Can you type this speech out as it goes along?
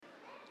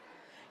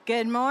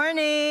Good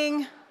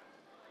morning.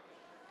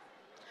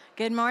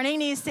 Good morning,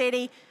 New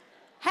City.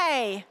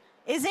 Hey,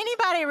 is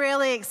anybody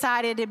really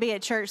excited to be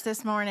at church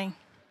this morning?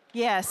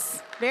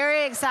 Yes,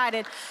 very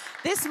excited.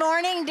 This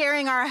morning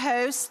during our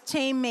host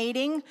team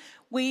meeting,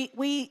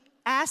 we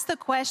asked the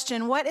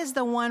question, what is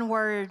the one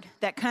word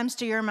that comes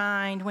to your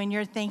mind when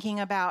you're thinking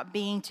about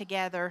being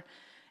together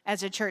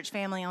as a church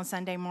family on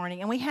Sunday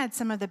morning? And we had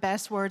some of the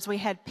best words. We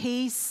had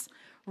peace,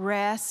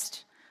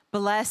 rest,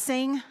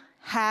 blessing,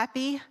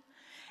 happy,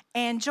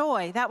 and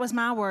joy. That was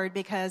my word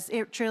because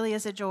it truly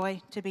is a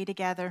joy to be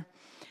together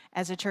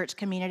as a church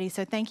community.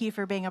 So thank you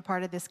for being a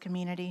part of this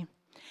community.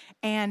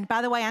 And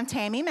by the way, I'm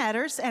Tammy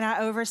Metters, and I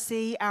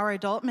oversee our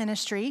adult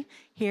ministry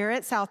here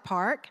at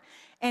SouthPark.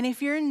 And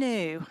if you're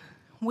new,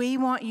 we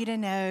want you to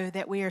know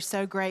that we are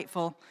so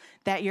grateful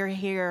that you're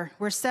here.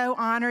 We're so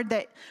honored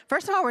that,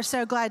 first of all, we're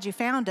so glad you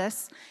found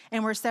us,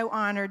 and we're so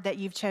honored that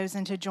you've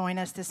chosen to join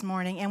us this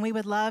morning. And we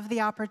would love the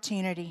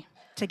opportunity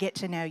to get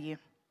to know you.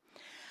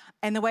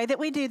 And the way that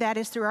we do that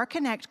is through our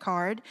Connect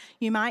card.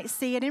 You might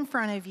see it in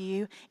front of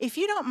you. If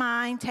you don't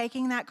mind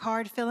taking that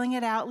card, filling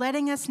it out,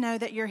 letting us know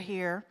that you're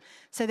here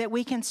so that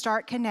we can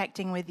start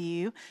connecting with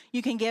you,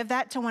 you can give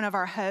that to one of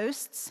our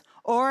hosts,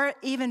 or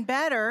even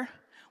better,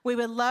 we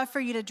would love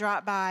for you to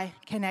drop by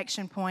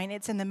Connection Point.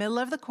 It's in the middle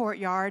of the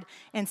courtyard,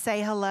 and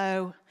say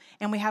hello,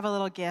 and we have a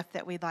little gift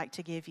that we'd like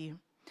to give you.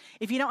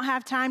 If you don't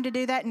have time to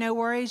do that, no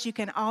worries. You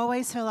can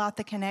always fill out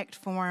the Connect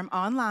form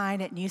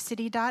online at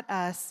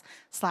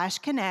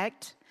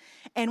newcity.us/connect.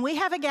 And we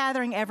have a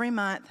gathering every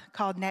month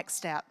called Next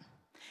Step.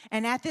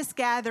 And at this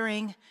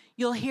gathering,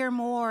 you'll hear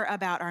more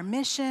about our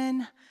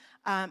mission,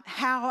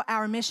 how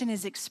our mission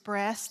is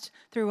expressed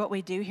through what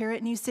we do here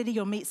at New City.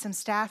 You'll meet some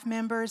staff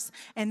members,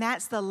 and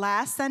that's the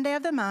last Sunday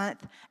of the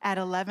month at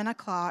 11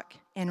 o'clock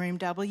in room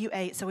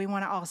W8. So we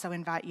want to also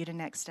invite you to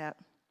Next Step.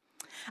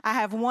 I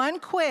have one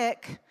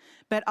quick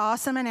but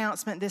awesome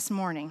announcement this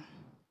morning.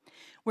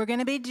 We're going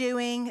to be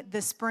doing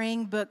the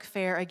spring book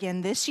fair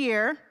again this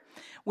year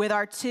with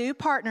our two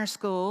partner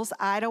schools,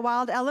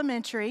 Idlewild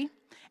Elementary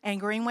and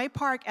Greenway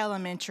Park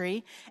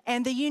Elementary.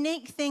 And the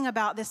unique thing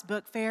about this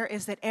book fair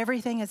is that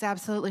everything is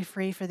absolutely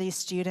free for these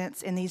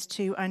students in these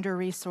two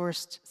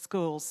under-resourced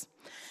schools.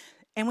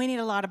 And we need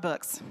a lot of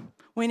books.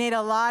 We need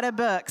a lot of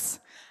books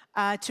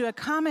to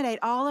accommodate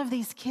all of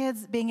these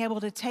kids being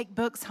able to take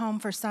books home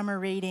for summer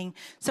reading.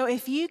 So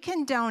if you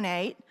can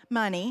donate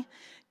money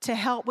to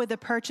help with the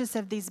purchase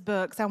of these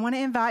books, I want to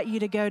invite you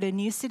to go to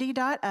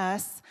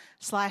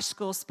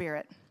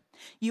newcity.us/schoolspirit.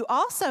 You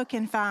also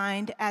can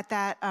find at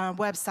that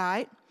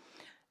website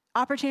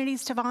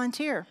opportunities to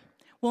volunteer.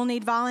 We'll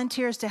need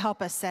volunteers to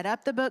help us set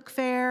up the book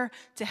fair,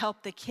 to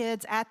help the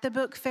kids at the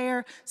book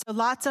fair. So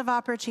lots of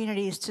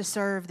opportunities to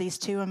serve these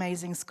two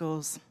amazing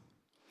schools.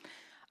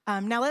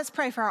 Now let's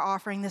pray for our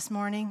offering this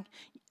morning.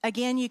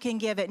 Again, you can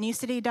give at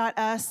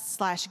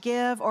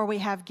newcity.us/give, or we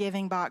have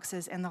giving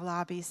boxes in the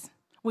lobbies.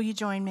 Will you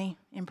join me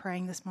in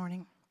praying this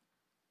morning?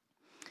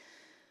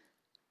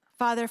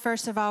 Father,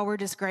 first of all, we're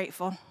just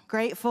grateful,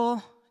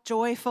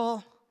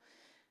 joyful,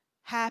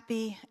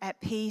 happy,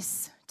 at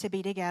peace to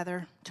be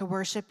together, to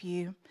worship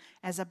you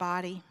as a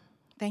body.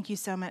 Thank you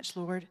so much,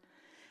 Lord.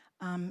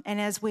 And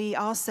as we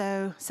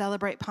also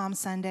celebrate Palm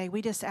Sunday,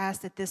 we just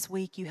ask that this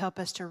week you help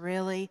us to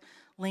really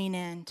lean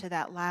into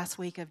that last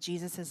week of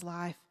Jesus'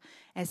 life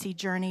as he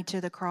journeyed to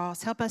the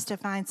cross. Help us to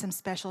find some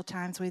special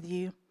times with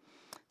you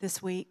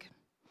this week.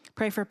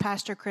 Pray for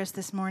Pastor Chris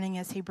this morning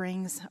as he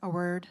brings a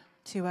word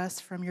to us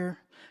from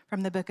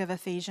the book of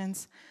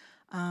Ephesians.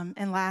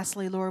 And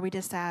lastly, Lord, we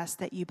just ask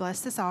that you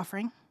bless this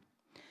offering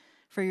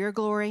for your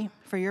glory,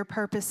 for your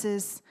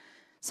purposes,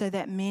 so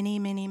that many,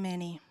 many,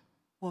 many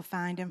will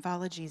find and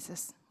follow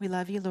Jesus. We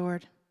love you,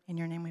 Lord. In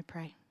your name we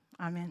pray.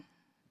 Amen.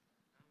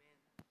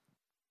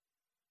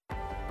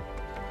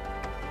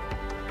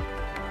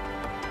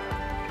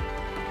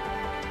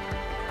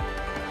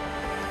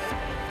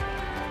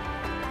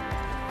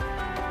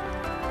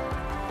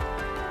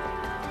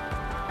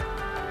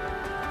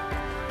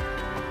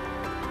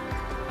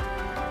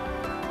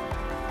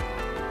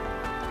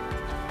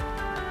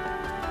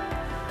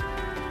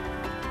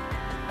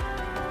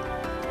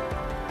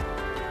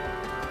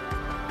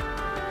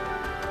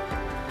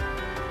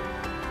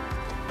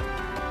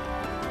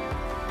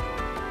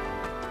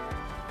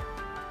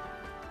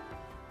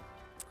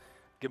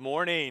 Good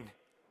morning.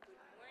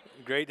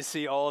 Great to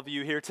see all of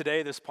you here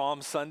today, this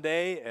Palm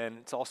Sunday, and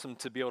it's awesome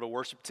to be able to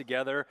worship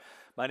together.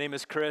 My name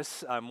is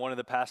Chris. I'm one of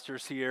the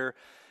pastors here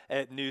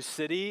at New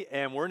City,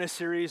 and we're in a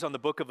series on the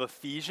book of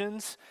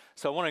Ephesians.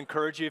 So I want to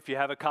encourage you, if you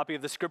have a copy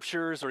of the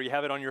scriptures or you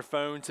have it on your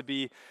phone, to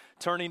be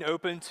turning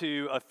open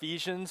to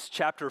Ephesians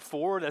chapter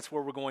 4. That's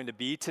where we're going to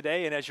be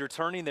today. And as you're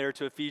turning there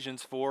to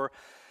Ephesians 4,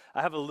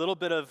 I have a little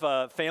bit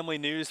of family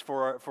news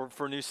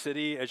for New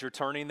City as you're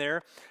turning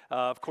there.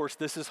 Of course,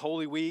 this is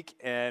Holy Week,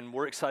 and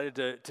we're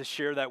excited to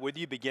share that with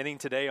you beginning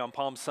today on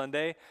Palm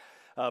Sunday.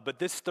 But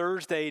this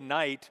Thursday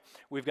night,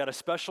 we've got a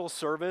special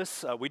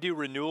service. We do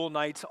renewal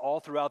nights all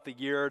throughout the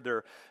year.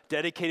 They're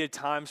dedicated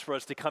times for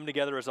us to come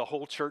together as a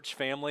whole church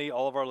family,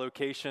 all of our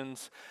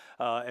locations,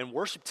 and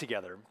worship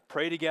together,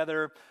 pray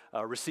together,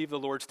 receive the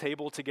Lord's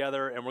table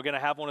together. And we're going to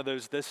have one of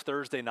those this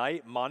Thursday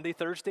night, Maundy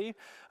Thursday.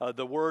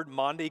 The word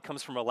Maundy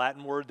comes from a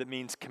Latin word that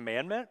means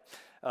commandment.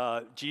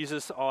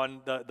 Jesus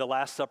on the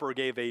Last Supper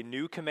gave a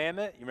new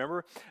commandment, you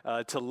remember,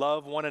 to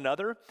love one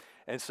another.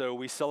 And so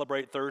we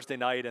celebrate Thursday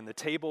night and the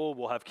table.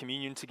 We'll have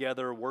communion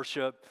together,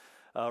 worship,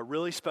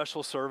 really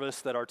special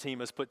service that our team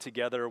has put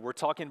together. We're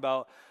talking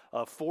about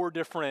 4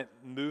 different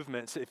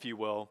movements, if you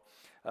will.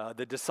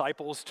 The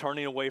disciples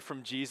turning away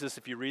from Jesus.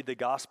 If you read the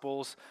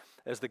Gospels,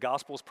 as the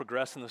Gospels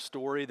progress in the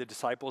story, the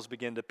disciples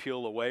begin to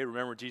peel away.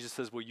 Remember, Jesus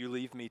says, "Will you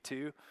leave me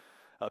too?"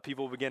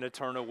 People begin to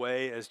turn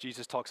away as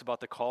Jesus talks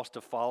about the cost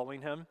of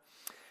following him.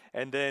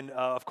 And then,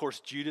 of course,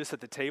 Judas at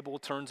the table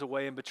turns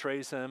away and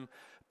betrays him.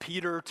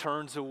 Peter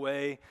turns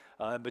away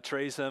and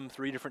betrays him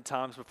 3 different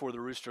times before the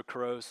rooster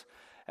crows.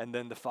 And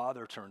then the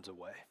Father turns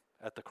away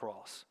at the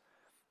cross.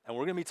 And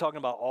we're going to be talking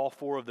about all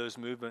 4 of those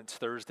movements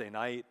Thursday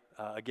night.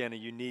 Again, a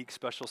unique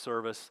special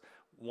service.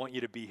 Want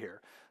you to be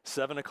here.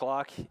 7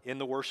 o'clock in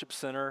the worship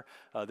center.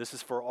 This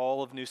is for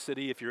all of New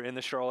City. If you're in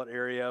the Charlotte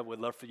area, we'd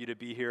love for you to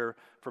be here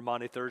for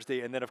Maundy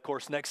Thursday. And then, of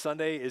course, next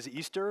Sunday is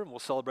Easter. We'll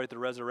celebrate the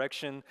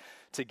resurrection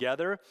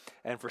together.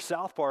 And for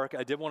SouthPark,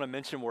 I did want to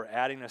mention we're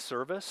adding a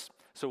service.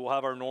 So we'll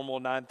have our normal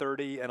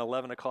 9:30 and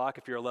 11 o'clock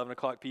if you're 11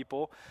 o'clock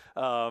people,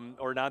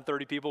 or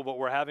 9:30 people, but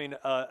we're having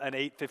an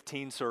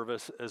 8:15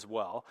 service as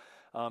well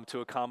to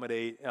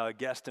accommodate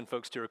guests and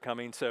folks who are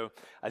coming. So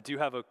I do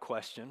have a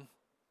question.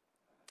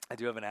 I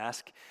do have an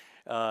ask.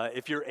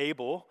 If you're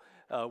able,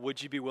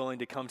 would you be willing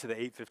to come to the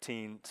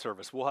 8:15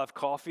 service? We'll have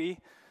coffee.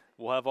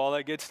 We'll have all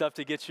that good stuff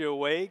to get you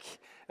awake.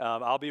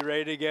 I'll be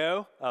ready to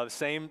go.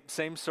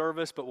 Same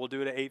service, but we'll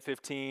do it at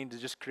 8:15 to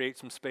just create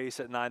some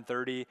space at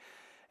 9:30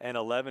 and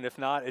 11. If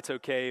not, it's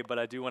okay, but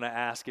I do want to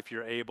ask if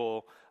you're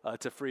able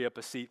to free up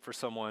a seat for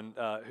someone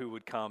who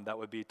would come. That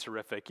would be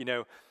terrific. You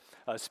know,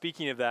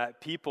 speaking of that,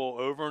 people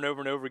over and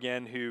over and over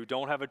again who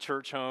don't have a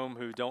church home,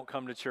 who don't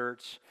come to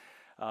church,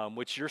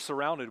 which you're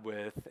surrounded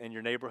with in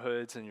your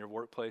neighborhoods and your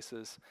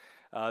workplaces,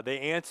 they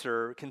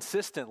answer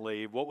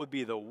consistently, what would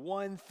be the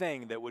one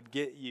thing that would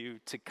get you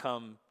to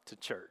come to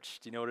church?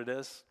 Do you know what it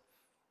is?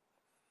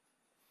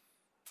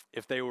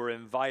 If they were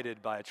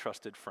invited by a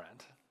trusted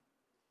friend.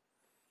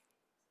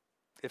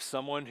 If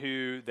someone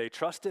who they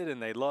trusted and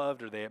they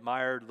loved or they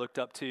admired, looked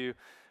up to,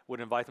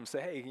 would invite them,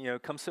 say, hey, you know,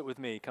 come sit with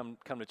me, come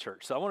to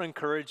church. So I want to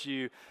encourage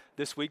you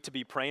this week to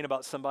be praying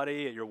about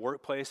somebody at your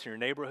workplace, in your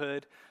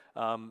neighborhood.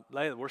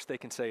 The worst they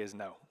can say is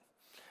no.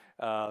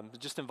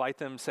 Just invite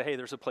them, say, hey,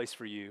 there's a place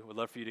for you. We'd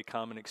love for you to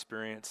come and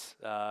experience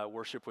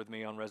worship with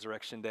me on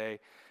Resurrection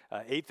Day.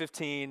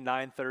 8:15,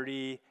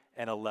 9:30,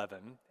 and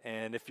 11.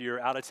 And if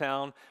you're out of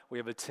town, we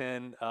have a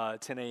 10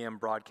 a.m.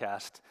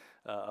 broadcast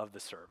of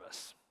the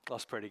service.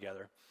 Let's pray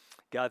together.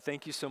 God,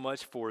 thank you so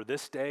much for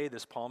this day,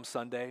 this Palm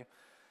Sunday.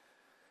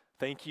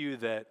 Thank you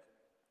that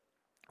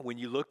when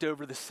you looked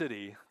over the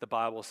city, the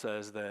Bible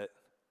says that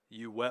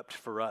you wept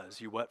for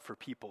us. You wept for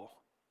people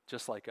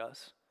just like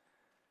us.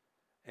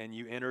 And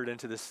you entered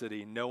into the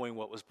city knowing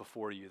what was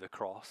before you, the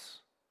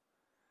cross.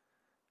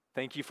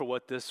 Thank you for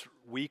what this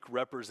week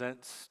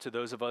represents to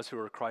those of us who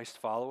are Christ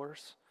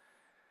followers.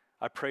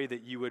 I pray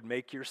that you would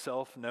make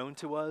yourself known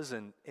to us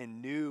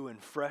in new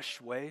and fresh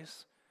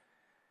ways.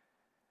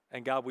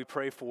 And God, we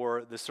pray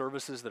for the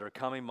services that are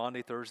coming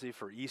Maundy, Thursday,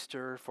 for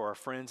Easter, for our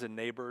friends and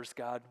neighbors.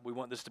 God, we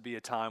want this to be a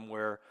time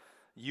where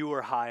you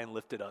are high and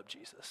lifted up,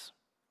 Jesus,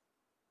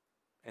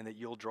 and that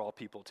you'll draw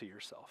people to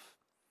yourself.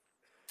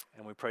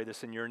 And we pray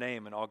this in your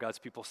name, and all God's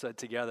people said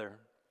together,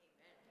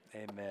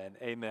 amen.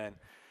 Amen.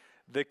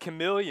 The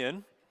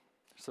chameleon,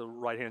 so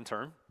right-hand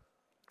turn,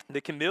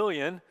 the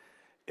chameleon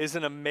is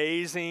an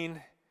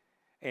amazing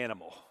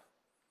animal.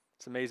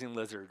 It's an amazing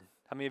lizard.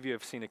 How many of you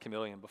have seen a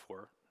chameleon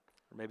before?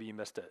 Or maybe you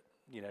missed it.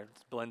 You know,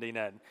 it's blending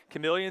in.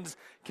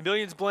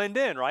 Chameleons blend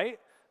in, right?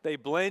 They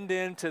blend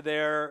into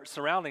their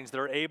surroundings.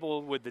 They're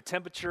able, with the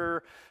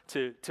temperature,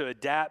 to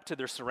adapt to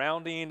their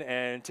surrounding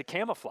and to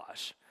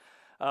camouflage.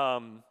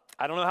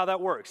 I don't know how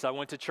that works. I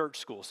went to church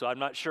school, so I'm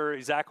not sure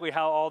exactly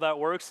how all that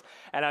works.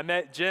 And I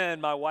met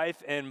Jen, my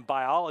wife, in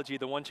biology.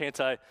 The one chance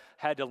I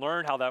had to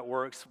learn how that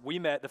works, we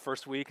met the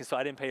first week, and so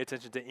I didn't pay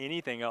attention to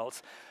anything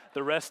else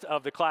the rest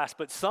of the class.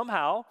 But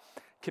somehow,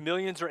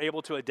 chameleons are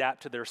able to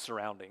adapt to their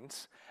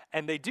surroundings.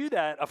 And they do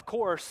that, of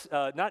course,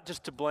 not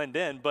just to blend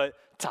in, but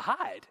to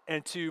hide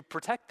and to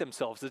protect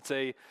themselves. It's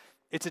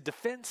a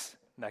defense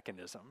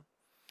mechanism.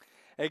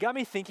 And it got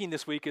me thinking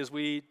this week as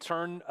we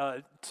turn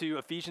to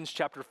Ephesians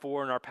chapter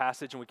 4 in our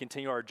passage and we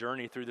continue our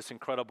journey through this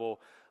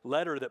incredible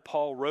letter that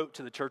Paul wrote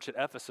to the church at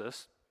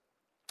Ephesus.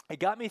 It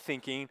got me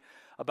thinking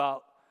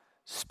about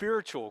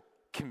spiritual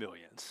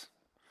chameleons.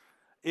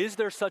 Is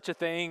there such a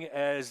thing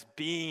as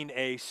being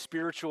a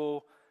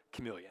spiritual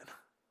chameleon?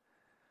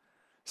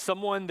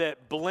 someone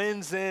that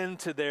blends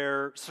into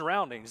their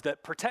surroundings,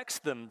 that protects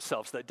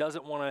themselves, that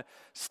doesn't want to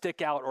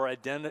stick out or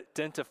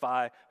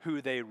identify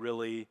who they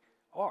really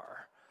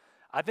are.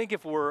 I think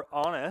if we're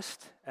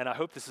honest, and I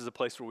hope this is a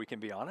place where we can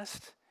be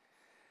honest,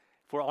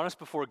 if we're honest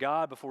before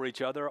God, before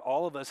each other,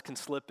 all of us can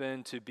slip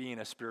into being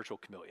a spiritual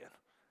chameleon.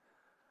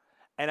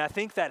 And I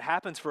think that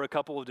happens for a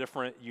couple of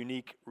different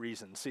unique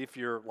reasons. See if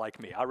you're like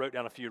me. I wrote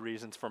down a few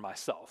reasons for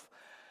myself.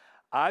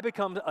 I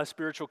become a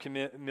spiritual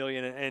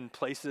chameleon in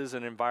places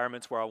and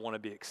environments where I want to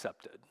be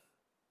accepted.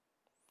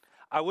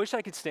 I wish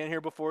I could stand here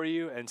before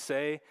you and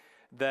say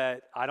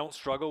that I don't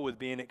struggle with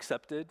being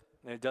accepted,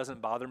 and it doesn't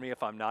bother me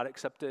if I'm not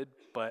accepted,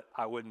 but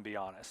I wouldn't be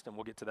honest, and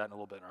we'll get to that in a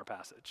little bit in our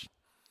passage.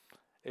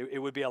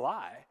 It would be a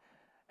lie.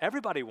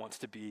 Everybody wants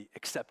to be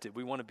accepted.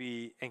 We want to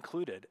be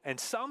included. And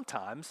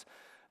sometimes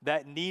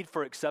that need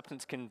for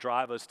acceptance can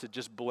drive us to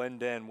just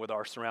blend in with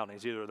our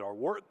surroundings, either at our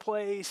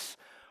workplace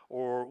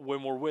or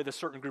when we're with a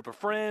certain group of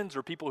friends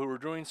or people who are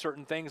doing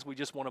certain things. We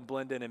just want to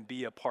blend in and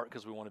be a part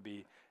because we want to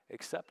be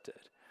accepted.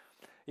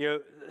 You know,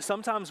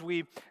 sometimes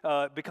we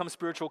become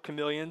spiritual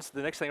chameleons.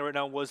 The next thing I wrote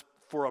down was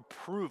for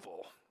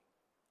approval.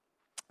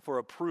 For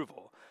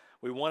approval.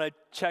 We want a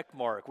check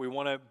mark. We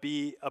want to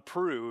be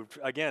approved.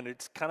 Again,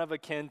 it's kind of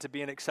akin to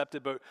being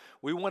accepted, but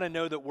we want to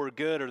know that we're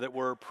good or that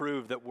we're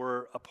approved, that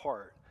we're a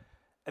part.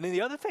 And then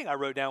the other thing I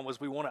wrote down was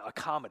we want to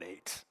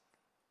accommodate.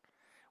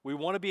 We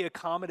want to be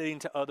accommodating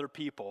to other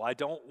people. I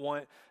don't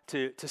want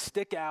to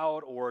stick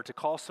out or to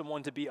cause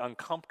someone to be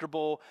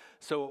uncomfortable,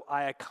 so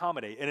I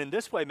accommodate. And in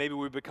this way, maybe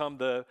we become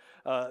the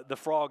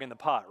frog in the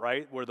pot,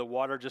 right? Where the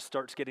water just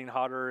starts getting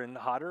hotter and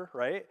hotter,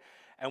 right?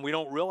 And we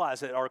don't realize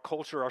that our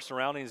culture, our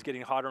surroundings is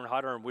getting hotter and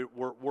hotter, and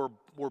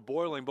we're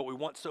boiling, but we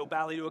want so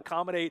badly to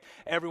accommodate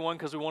everyone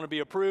because we want to be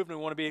approved and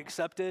we want to be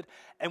accepted,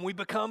 and we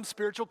become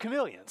spiritual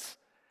chameleons.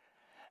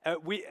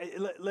 Let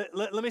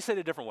me say it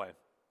a different way.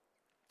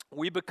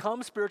 We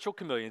become spiritual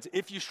chameleons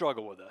if you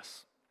struggle with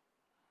this.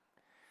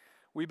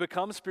 We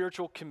become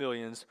spiritual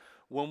chameleons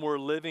when we're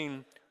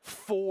living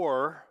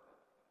for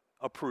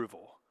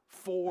approval,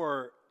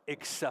 for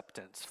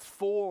acceptance,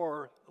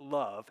 for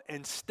love,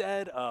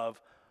 instead of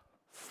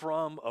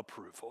from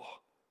approval,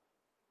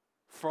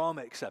 from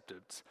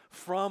acceptance,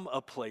 from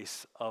a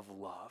place of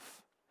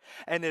love.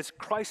 And as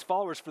Christ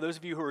followers, for those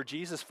of you who are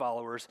Jesus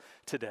followers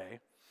today,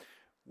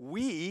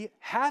 we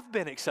have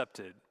been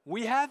accepted.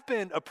 We have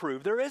been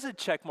approved. There is a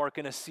check mark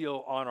and a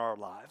seal on our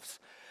lives.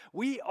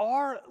 We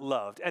are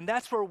loved, and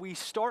that's where we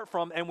start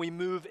from, and we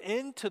move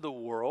into the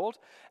world,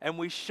 and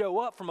we show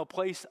up from a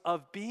place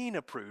of being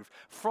approved,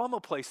 from a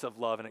place of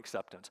love and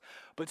acceptance.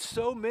 But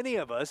so many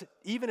of us,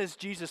 even as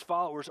Jesus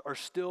followers, are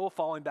still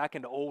falling back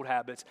into old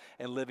habits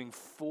and living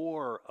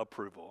for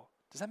approval.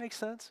 Does that make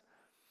sense?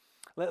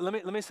 Let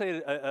me say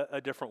it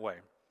a different way.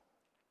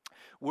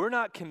 We're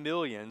not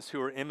chameleons who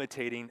are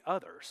imitating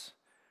others.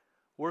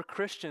 We're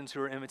Christians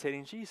who are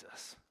imitating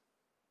Jesus.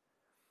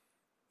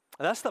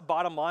 And that's the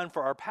bottom line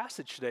for our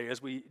passage today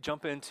as we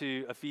jump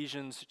into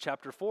Ephesians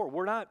chapter 4.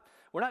 We're not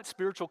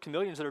spiritual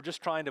chameleons that are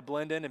just trying to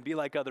blend in and be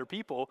like other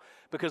people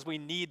because we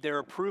need their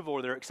approval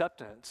or their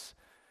acceptance.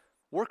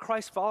 We're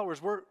Christ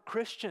followers. We're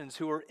Christians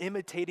who are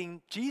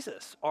imitating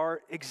Jesus,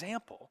 our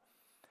example.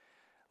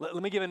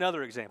 Let me give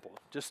another example,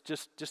 just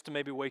to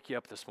maybe wake you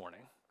up this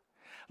morning.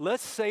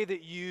 Let's say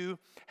that you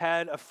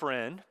had a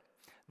friend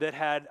that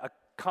had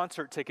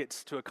concert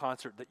tickets to a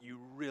concert that you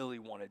really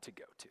wanted to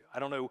go to. I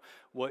don't know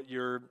what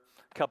your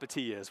cup of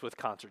tea is with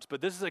concerts,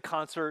 but this is a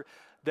concert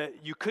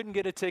that you couldn't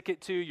get a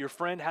ticket to, your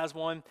friend has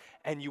one,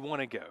 and you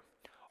want to go.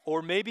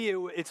 Or maybe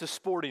it's a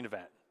sporting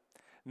event.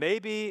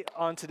 Maybe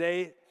on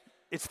today,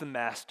 it's the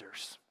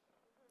Masters.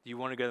 You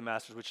want to go to the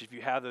Masters, which if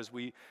you have those,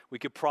 we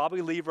could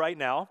probably leave right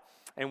now,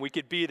 and we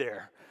could be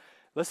there.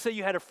 Let's say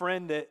you had a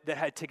friend that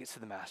had tickets to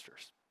the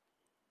Masters.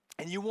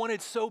 And you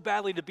wanted so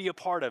badly to be a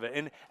part of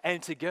it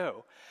and to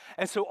go.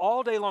 And so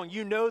all day long,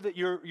 you know that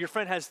your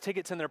friend has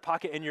tickets in their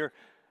pocket and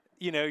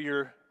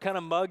you're kind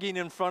of mugging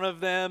in front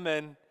of them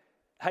and,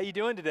 how you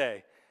doing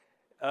today?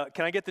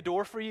 Can I get the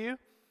door for you?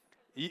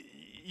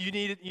 You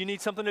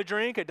need something to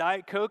drink, a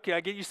Diet Coke? Can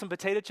I get you some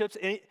potato chips?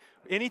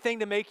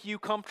 Anything to make you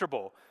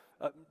comfortable.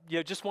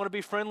 Just want to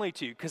be friendly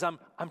to you because I'm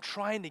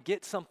trying to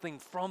get something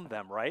from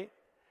them, right?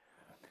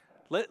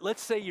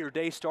 Let's say your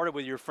day started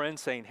with your friend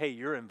saying, hey,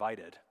 you're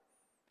invited.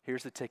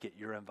 Here's the ticket,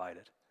 you're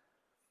invited.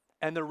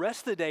 And the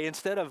rest of the day,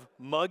 instead of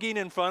mugging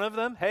in front of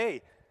them,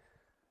 hey,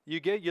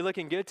 you're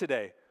looking good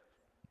today.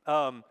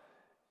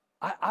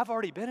 I've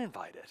already been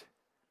invited.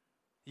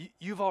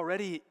 You've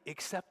already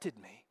accepted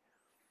me.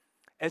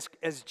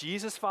 As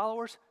Jesus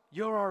followers,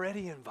 you're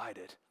already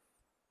invited.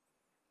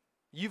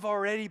 You've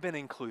already been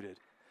included.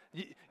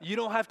 You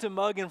don't have to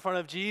mug in front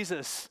of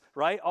Jesus,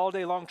 right, all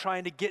day long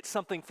trying to get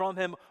something from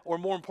him, or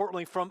more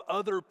importantly, from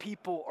other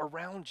people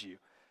around you.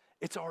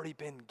 It's already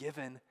been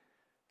given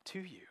to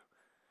you.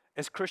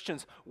 As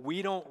Christians,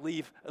 we don't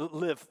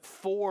live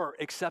for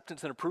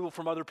acceptance and approval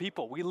from other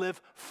people. We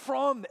live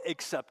from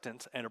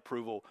acceptance and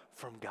approval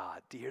from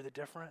God. Do you hear the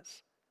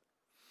difference?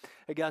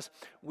 Hey guys,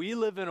 we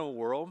live in a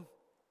world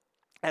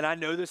And I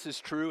know this is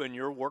true in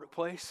your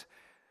workplace.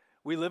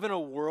 We live in a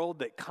world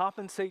that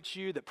compensates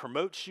you, that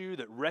promotes you,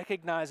 that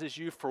recognizes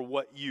you for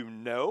what you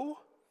know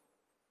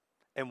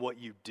and what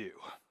you do.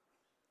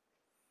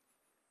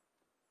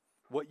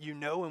 What you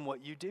know and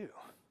what you do.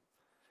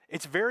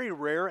 It's very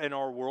rare in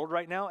our world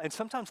right now, and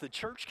sometimes the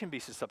church can be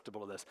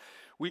susceptible to this.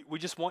 We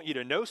just want you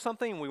to know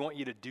something, and we want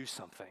you to do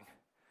something.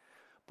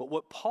 But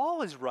what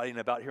Paul is writing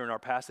about here in our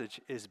passage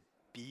is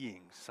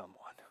being someone.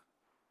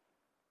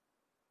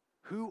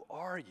 Who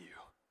are you?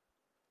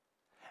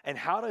 And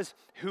how does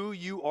who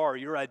you are,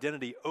 your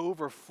identity,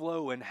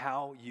 overflow in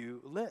how you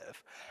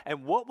live?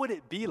 And what would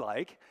it be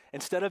like,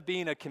 instead of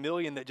being a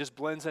chameleon that just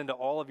blends into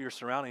all of your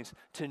surroundings,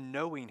 to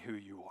knowing who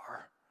you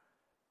are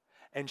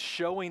and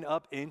showing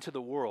up into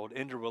the world,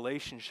 into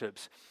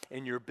relationships,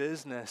 in your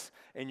business,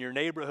 in your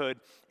neighborhood,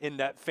 in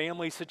that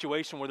family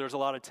situation where there's a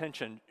lot of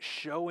tension,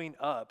 showing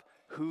up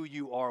who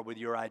you are with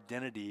your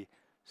identity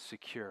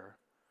secure?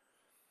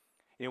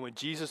 You know, when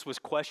Jesus was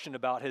questioned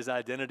about his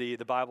identity,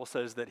 the Bible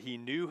says that he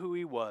knew who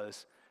he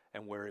was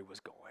and where he was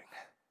going.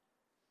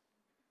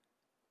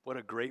 What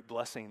a great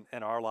blessing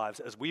in our lives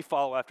as we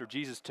follow after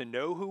Jesus, to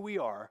know who we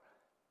are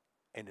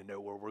and to know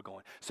where we're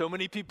going. So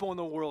many people in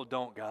the world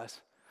don't, guys.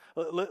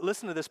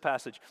 Listen to this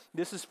passage.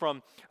 This is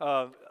from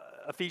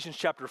Ephesians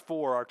chapter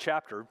 4, our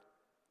chapter.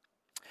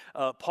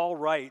 Paul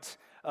writes,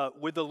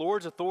 with the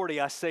Lord's authority,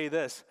 I say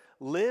this: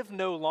 live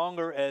no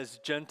longer as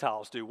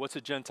Gentiles do. What's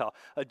a Gentile?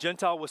 A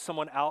Gentile was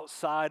someone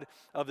outside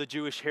of the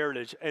Jewish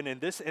heritage. And in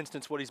this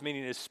instance, what he's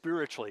meaning is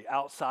spiritually,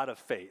 outside of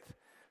faith.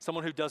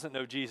 Someone who doesn't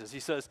know Jesus. He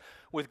says,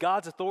 with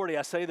God's authority,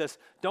 I say this: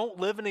 don't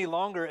live any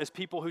longer as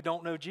people who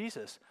don't know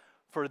Jesus,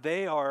 for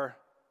they are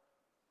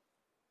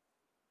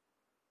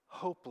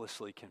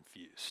hopelessly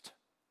confused.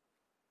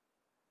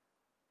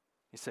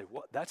 You say,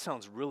 what? That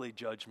sounds really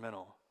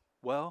judgmental.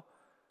 Well,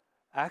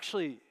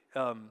 actually,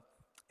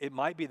 it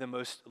might be the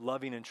most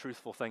loving and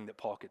truthful thing that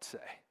Paul could say.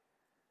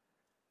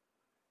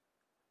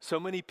 So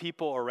many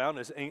people around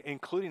us,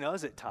 including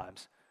us at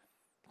times,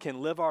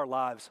 can live our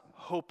lives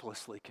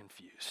hopelessly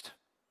confused.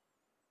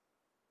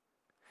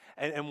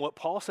 And what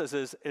Paul says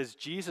is, as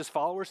Jesus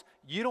followers,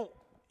 you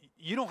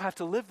don't have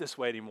to live this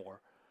way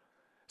anymore.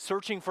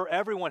 Searching for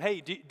everyone.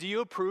 Hey, do you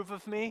approve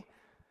of me?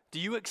 Do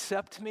you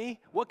accept me?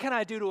 What can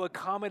I do to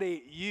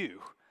accommodate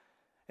you?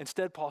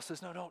 Instead, Paul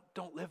says, no,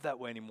 don't live that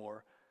way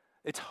anymore.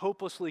 It's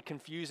hopelessly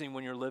confusing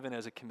when you're living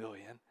as a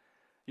chameleon.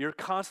 You're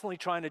constantly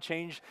trying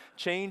to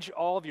change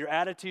all of your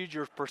attitudes,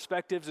 your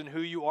perspectives, and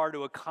who you are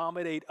to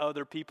accommodate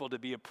other people to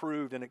be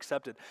approved and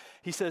accepted.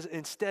 He says,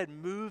 instead,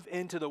 move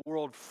into the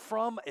world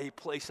from a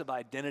place of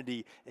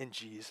identity in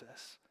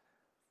Jesus.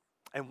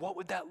 And what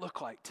would that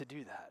look like to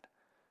do that?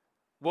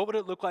 What would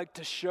it look like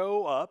to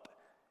show up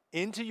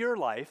into your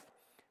life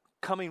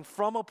coming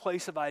from a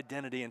place of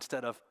identity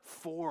instead of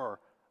for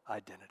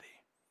identity?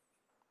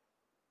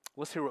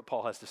 Let's hear what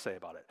Paul has to say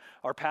about it.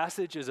 Our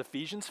passage is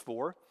Ephesians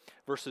 4,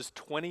 verses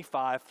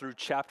 25 through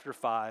chapter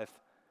 5,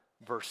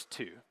 verse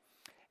 2.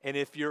 And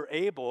if you're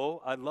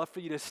able, I'd love for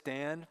you to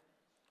stand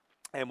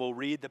and we'll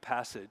read the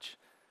passage.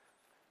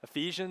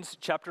 Ephesians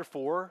chapter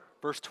 4,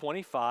 verse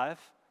 25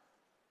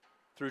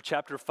 through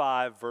chapter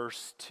 5,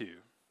 verse 2.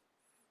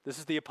 This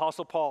is the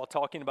Apostle Paul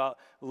talking about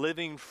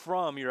living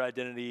from your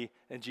identity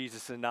in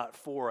Jesus and not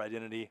for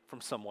identity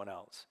from someone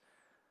else.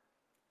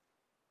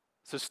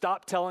 So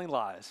stop telling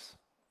lies.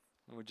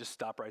 And we just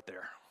stop right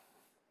there.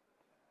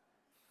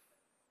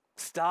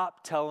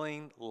 Stop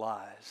telling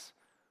lies.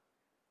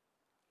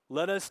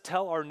 Let us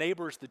tell our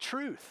neighbors the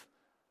truth,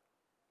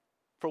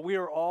 for we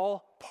are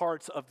all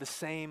parts of the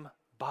same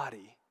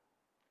body.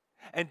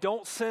 And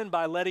don't sin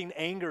by letting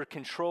anger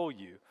control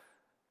you.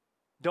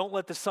 Don't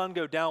let the sun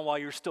go down while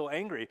you're still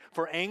angry,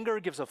 for anger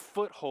gives a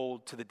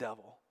foothold to the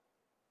devil.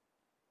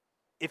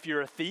 If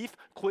you're a thief,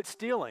 quit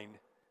stealing.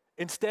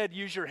 Instead,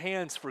 use your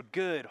hands for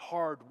good,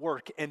 hard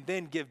work, and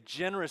then give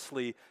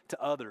generously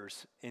to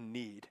others in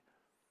need.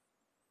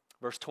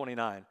 Verse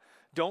 29,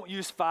 don't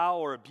use foul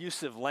or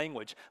abusive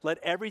language. Let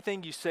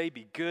everything you say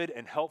be good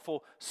and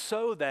helpful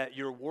so that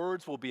your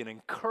words will be an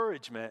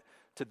encouragement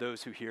to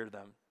those who hear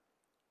them.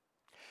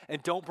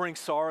 And don't bring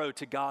sorrow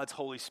to God's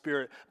Holy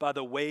Spirit by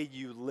the way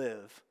you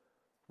live.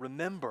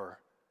 Remember,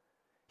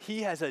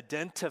 He has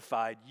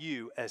identified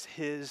you as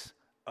His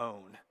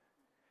own,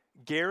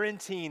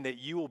 guaranteeing that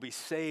you will be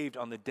saved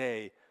on the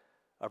day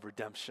of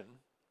redemption.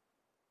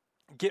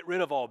 Get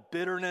rid of all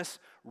bitterness,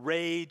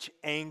 rage,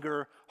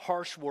 anger,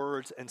 harsh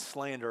words, and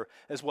slander,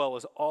 as well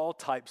as all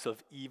types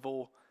of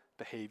evil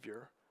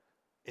behavior.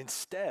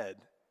 Instead,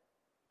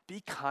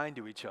 be kind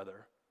to each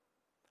other,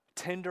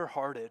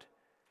 tender-hearted,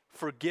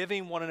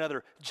 forgiving one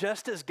another,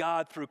 just as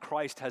God through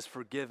Christ has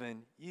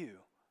forgiven you.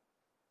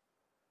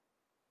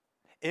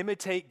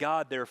 Imitate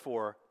God,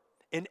 therefore,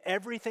 in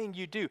everything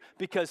you do,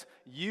 because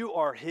you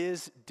are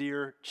His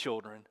dear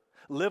children.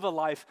 Live a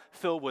life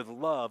filled with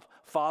love,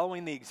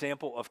 following the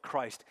example of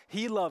Christ.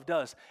 He loved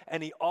us,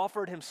 and He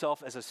offered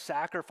Himself as a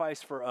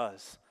sacrifice for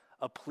us,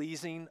 a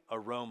pleasing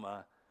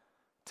aroma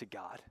to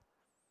God.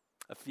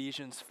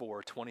 Ephesians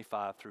 4,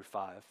 25 through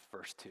 5,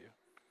 verse 2.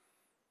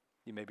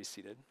 You may be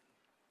seated.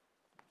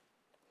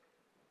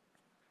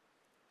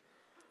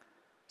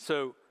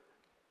 So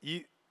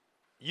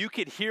you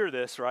could hear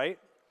this, right?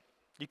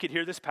 You could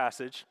hear this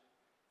passage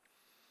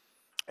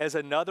as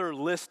another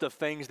list of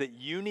things that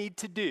you need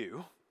to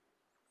do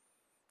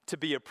to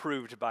be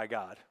approved by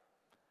God.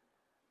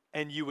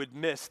 And you would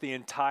miss the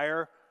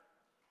entire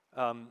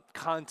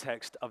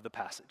context of the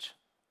passage.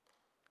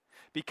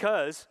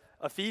 Because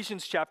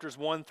Ephesians chapters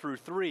 1 through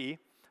 3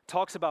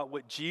 talks about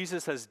what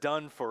Jesus has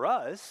done for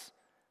us,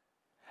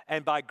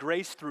 and by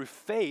grace through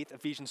faith,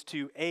 Ephesians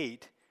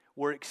 2:8,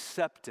 we're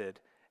accepted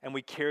and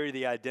we carry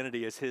the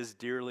identity as his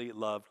dearly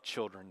loved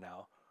children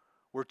now.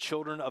 We're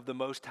children of the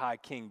Most High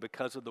King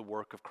because of the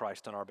work of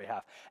Christ on our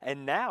behalf.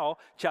 And now,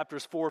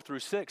 chapters 4 through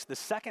 6, the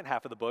second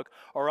half of the book,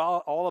 are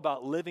all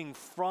about living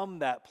from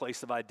that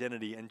place of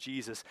identity in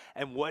Jesus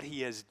and what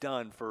he has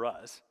done for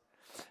us.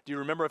 Do you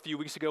remember a few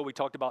weeks ago we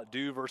talked about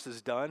do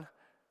versus done?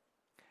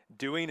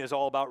 Doing is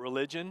all about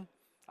religion.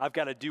 I've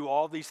got to do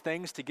all these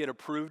things to get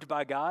approved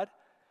by God.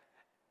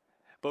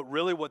 But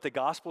really what the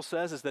gospel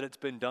says is that it's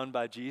been done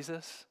by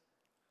Jesus.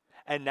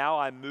 And now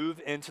I move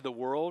into the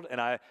world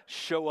and I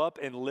show up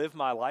and live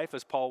my life,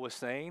 as Paul was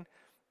saying,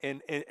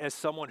 as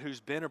someone who's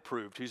been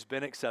approved, who's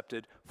been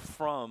accepted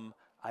from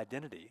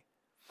identity.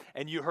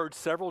 And you heard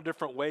several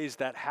different ways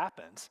that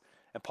happens.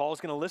 And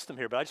Paul's going to list them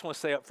here, but I just want to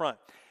say up front,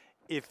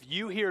 if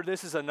you hear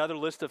this is another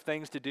list of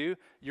things to do,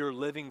 you're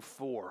living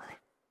for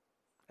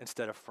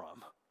instead of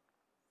from.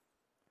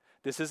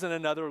 This isn't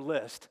another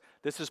list.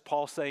 This is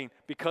Paul saying,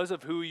 because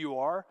of who you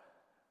are,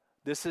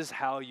 this is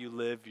how you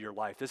live your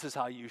life. This is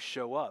how you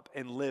show up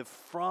and live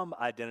from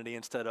identity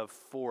instead of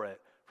for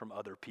it from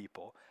other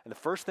people. And the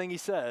first thing he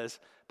says,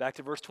 back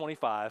to verse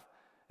 25,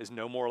 is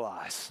no more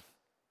lies.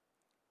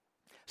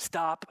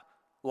 Stop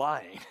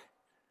lying.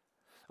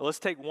 Well, let's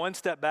take one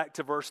step back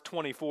to verse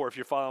 24 if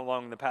you're following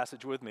along in the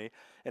passage with me.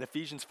 In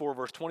Ephesians 4,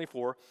 verse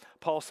 24,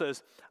 Paul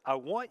says, I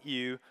want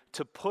you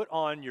to put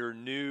on your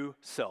new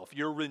self,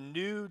 your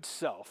renewed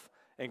self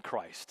in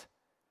Christ.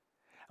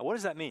 And what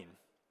does that mean?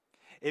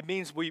 It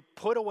means we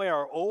put away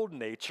our old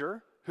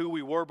nature, who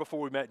we were before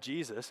we met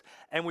Jesus,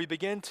 and we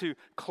begin to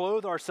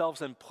clothe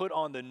ourselves and put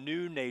on the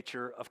new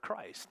nature of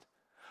Christ.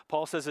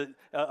 Paul says it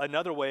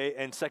another way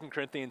in 2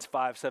 Corinthians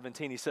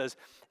 5:17. He says,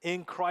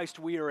 in Christ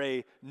we are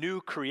a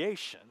new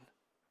creation.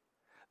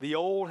 The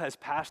old has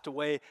passed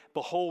away.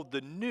 Behold,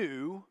 the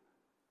new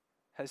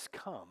has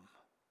come.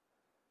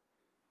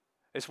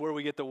 It's where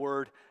we get the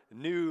word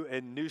new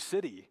and new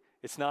city.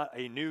 It's not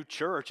a new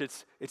church.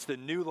 It's the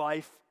new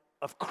life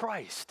of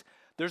Christ.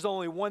 There's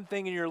only one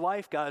thing in your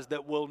life, guys,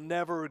 that will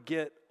never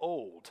get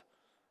old.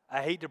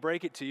 I hate to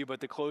break it to you, but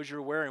the clothes you're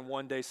wearing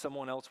one day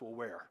someone else will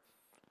wear.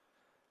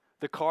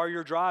 The car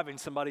you're driving,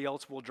 somebody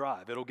else will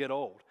drive. It'll get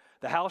old.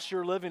 The house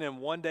you're living in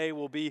one day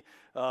will be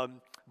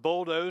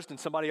bulldozed and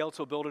somebody else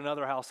will build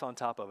another house on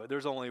top of it.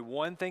 There's only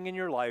one thing in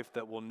your life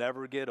that will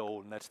never get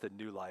old, and that's the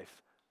new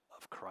life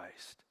of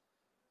Christ.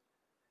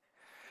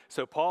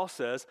 So Paul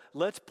says,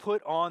 let's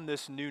put on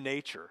this new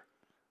nature,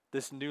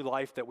 this new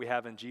life that we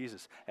have in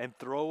Jesus, and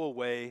throw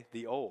away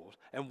the old.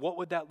 And what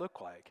would that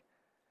look like?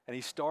 And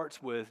he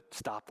starts with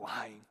stop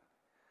lying.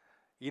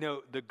 You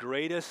know, the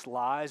greatest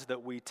lies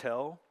that we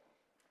tell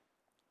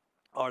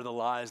are the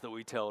lies that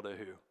we tell to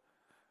who?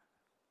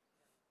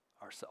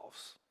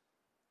 Ourselves.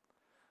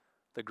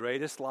 The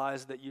greatest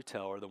lies that you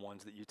tell are the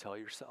ones that you tell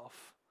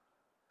yourself.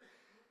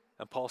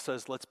 And Paul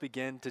says, let's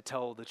begin to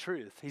tell the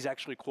truth. He's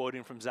actually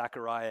quoting from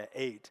Zechariah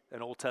 8,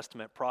 an Old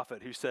Testament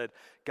prophet who said,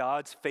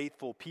 God's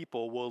faithful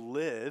people will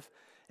live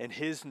in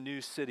his new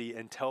city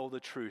and tell the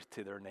truth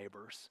to their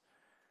neighbors.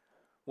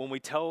 When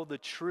we tell the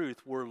truth,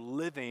 we're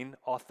living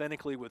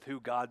authentically with who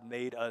God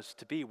made us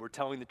to be. We're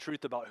telling the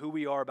truth about who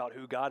we are, about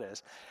who God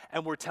is.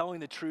 And we're telling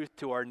the truth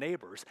to our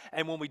neighbors.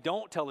 And when we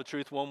don't tell the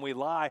truth, when we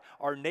lie,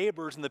 our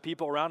neighbors and the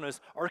people around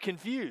us are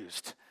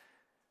confused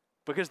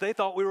because they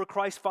thought we were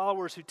Christ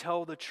followers who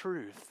tell the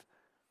truth.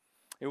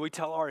 And we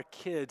tell our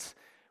kids,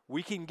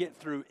 we can get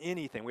through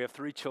anything. We have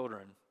 3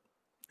 children,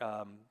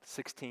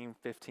 16,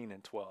 15,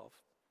 and 12.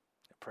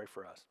 Pray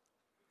for us.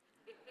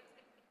 We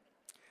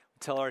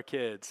tell our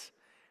kids,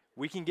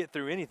 we can get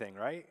through anything,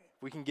 right?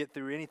 We can get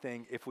through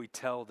anything if we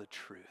tell the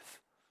truth.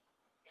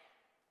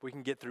 We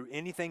can get through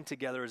anything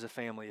together as a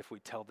family if we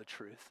tell the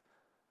truth.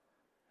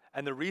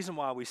 And the reason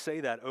why we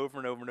say that over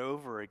and over and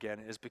over again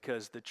is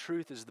because the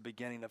truth is the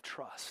beginning of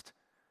trust.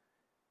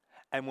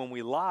 And when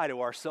we lie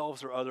to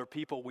ourselves or other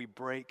people, we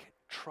break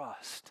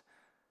trust.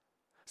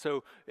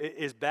 So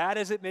as bad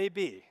as it may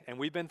be, and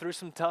we've been through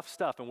some tough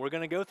stuff, and we're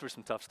going to go through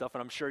some tough stuff,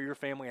 and I'm sure your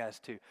family has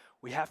too,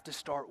 we have to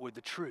start with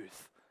the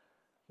truth.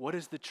 What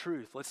is the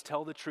truth? Let's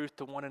tell the truth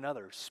to one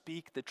another.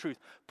 Speak the truth.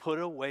 Put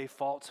away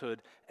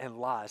falsehood and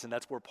lies. And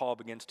that's where Paul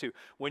begins too.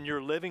 When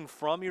you're living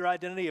from your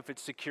identity, if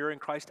it's secure in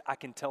Christ, I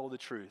can tell the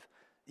truth.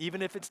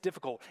 Even if it's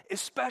difficult,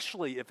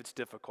 especially if it's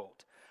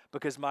difficult,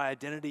 because my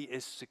identity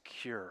is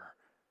secure.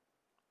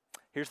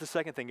 Here's the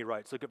second thing he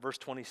writes. Look at verse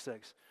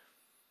 26.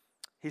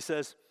 He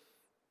says,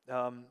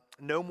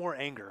 no more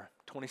anger,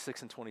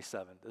 26 and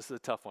 27. This is a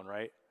tough one,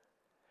 right?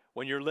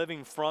 When you're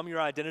living from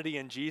your identity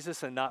in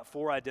Jesus and not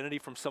for identity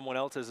from someone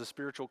else as a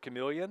spiritual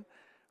chameleon,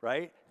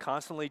 right?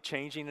 Constantly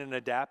changing and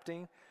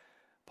adapting.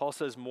 Paul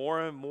says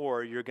more and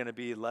more you're going to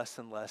be less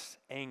and less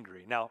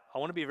angry. Now, I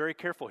want to be very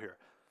careful here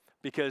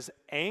because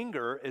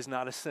anger is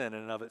not a sin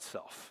in and of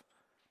itself.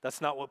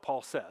 That's not what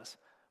Paul says.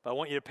 But I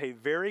want you to pay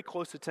very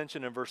close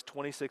attention in verse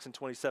 26 and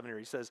 27 here.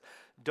 He says,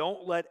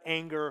 don't let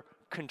anger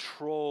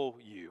control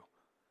you.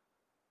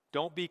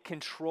 Don't be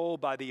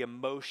controlled by the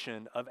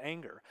emotion of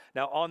anger.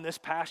 Now, on this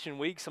Passion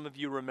Week, some of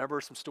you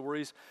remember some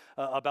stories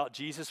about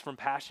Jesus from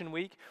Passion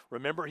Week.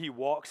 Remember, he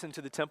walks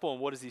into the temple,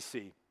 and what does he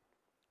see?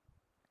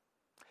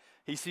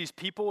 He sees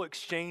people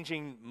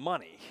exchanging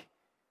money.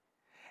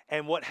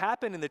 And what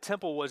happened in the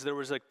temple was there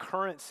was a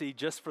currency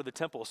just for the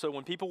temple. So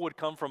when people would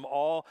come from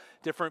all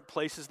different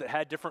places that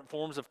had different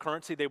forms of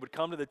currency, they would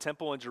come to the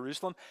temple in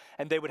Jerusalem,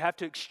 and they would have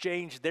to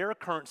exchange their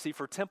currency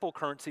for temple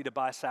currency to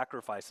buy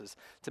sacrifices,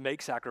 to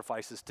make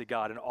sacrifices to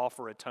God and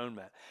offer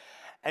atonement.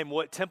 And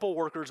what temple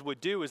workers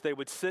would do is they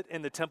would sit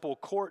in the temple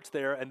courts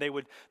there, and they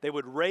would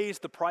raise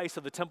the price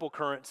of the temple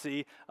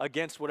currency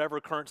against whatever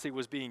currency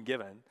was being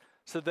given.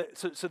 So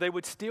they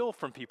would steal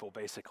from people,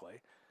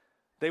 basically.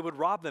 They would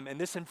rob them,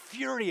 and this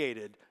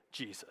infuriated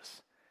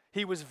Jesus.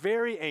 He was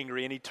very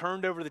angry, and he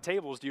turned over the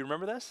tables. Do you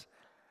remember this?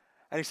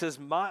 And he says,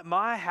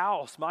 my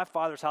house, my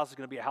Father's house is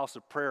going to be a house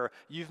of prayer.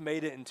 You've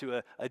made it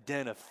into a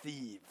den of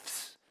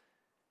thieves.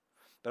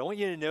 But I want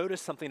you to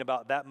notice something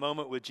about that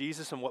moment with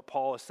Jesus and what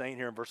Paul is saying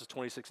here in verses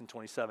 26 and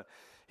 27.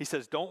 He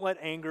says, don't let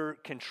anger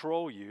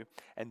control you.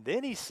 And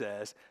then he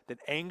says that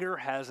anger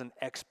has an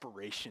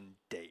expiration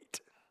date.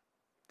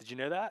 Did you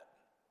know that?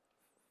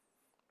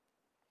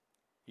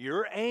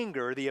 Your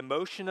anger, the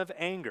emotion of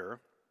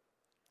anger,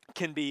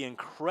 can be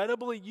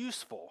incredibly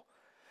useful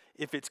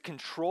if it's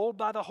controlled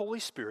by the Holy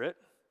Spirit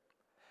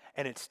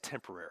and it's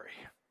temporary.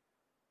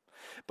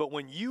 But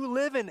when you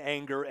live in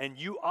anger and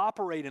you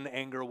operate in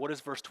anger, what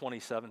does verse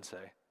 27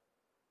 say?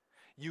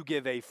 You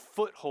give a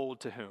foothold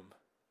to whom?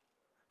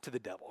 To the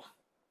devil.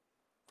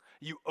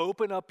 You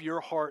open up your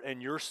heart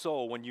and your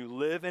soul when you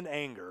live in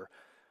anger.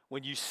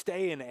 When you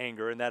stay in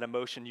anger and that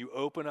emotion, you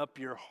open up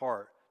your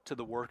heart to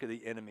the work of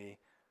the enemy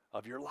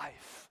of your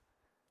life.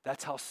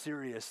 That's how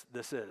serious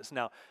this is.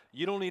 Now,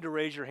 you don't need to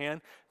raise your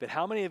hand, but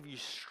how many of you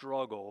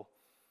struggle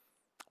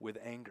with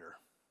anger?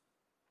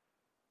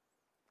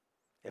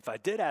 If I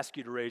did ask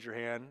you to raise your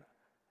hand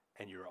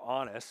and you're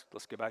honest,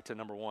 let's get back to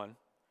number one.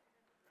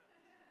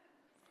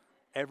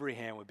 Every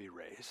hand would be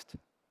raised.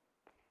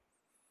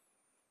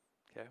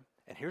 Okay?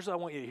 And here's what I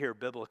want you to hear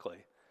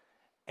biblically.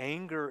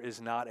 Anger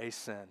is not a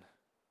sin,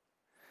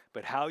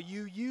 but how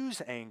you use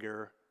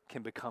anger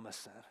can become a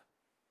sin.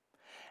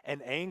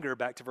 And anger,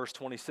 back to verse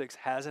 26,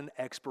 has an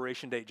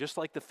expiration date, just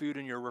like the food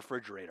in your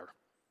refrigerator.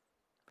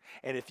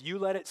 And if you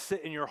let it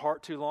sit in your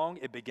heart too long,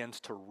 it begins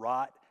to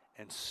rot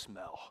and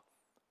smell.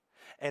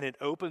 And it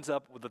opens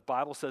up, what the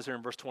Bible says here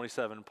in verse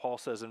 27, Paul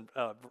says in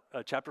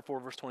chapter 4,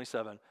 verse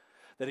 27,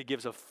 that it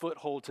gives a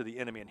foothold to the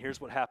enemy. And here's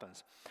what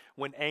happens.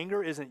 When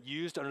anger isn't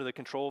used under the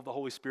control of the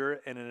Holy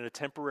Spirit and in a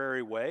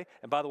temporary way,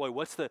 and by the way,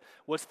 what's the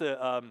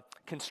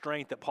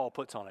constraint that Paul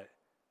puts on it?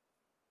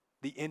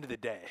 The end of the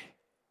day.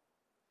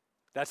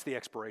 That's the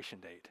expiration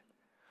date.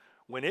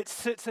 When it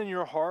sits in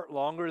your heart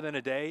longer than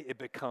a day, it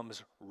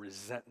becomes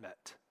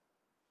resentment.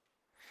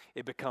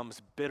 It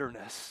becomes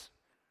bitterness.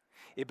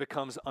 It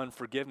becomes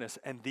unforgiveness.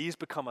 And these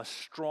become a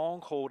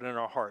stronghold in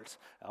our hearts.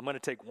 I'm going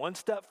to take one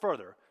step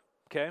further,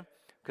 okay?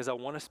 Because I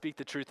want to speak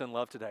the truth in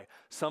love today.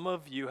 Some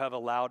of you have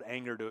allowed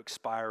anger to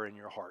expire in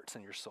your hearts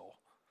and your soul.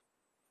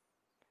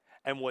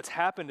 And what's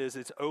happened is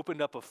it's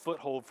opened up a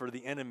foothold for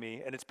the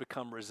enemy, and it's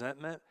become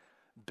resentment,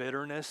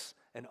 bitterness,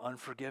 and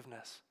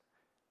unforgiveness.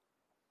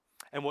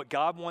 And what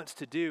God wants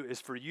to do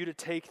is for you to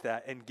take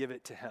that and give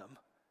it to him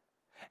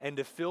and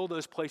to fill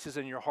those places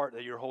in your heart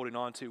that you're holding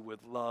on to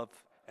with love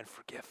and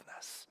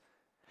forgiveness.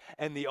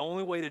 And the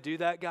only way to do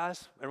that,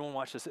 guys, everyone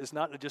watch this, is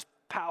not to just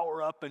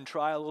power up and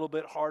try a little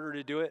bit harder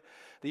to do it.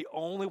 The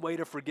only way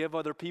to forgive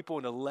other people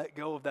and to let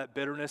go of that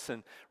bitterness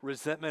and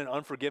resentment and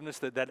unforgiveness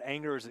that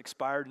anger has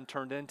expired and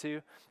turned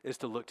into is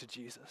to look to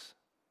Jesus.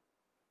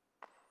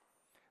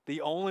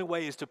 The only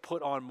way is to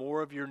put on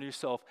more of your new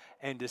self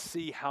and to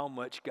see how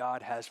much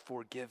God has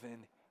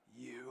forgiven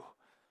you.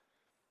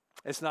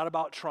 It's not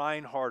about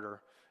trying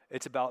harder.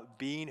 It's about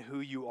being who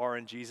you are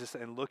in Jesus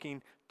and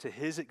looking to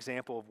his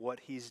example of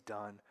what he's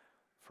done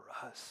for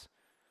us.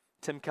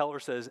 Tim Keller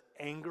says,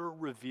 anger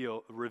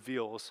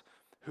reveals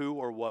who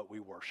or what we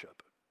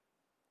worship.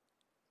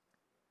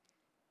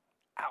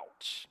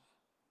 Ouch.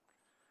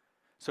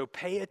 So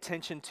pay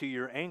attention to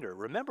your anger.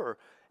 Remember,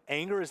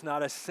 anger is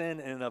not a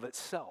sin in and of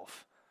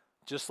itself.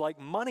 Just like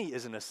money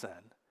isn't a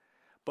sin,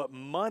 but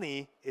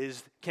money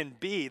can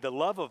be the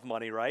love of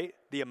money, right?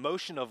 The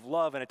emotion of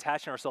love and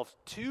attaching ourselves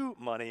to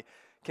money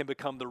can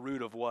become the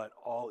root of what?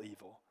 All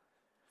evil.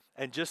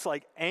 And just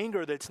like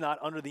anger that's not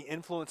under the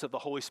influence of the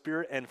Holy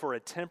Spirit and for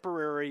a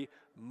temporary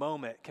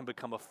moment can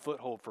become a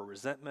foothold for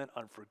resentment,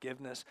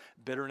 unforgiveness,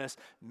 bitterness,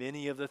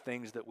 many of the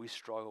things that we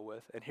struggle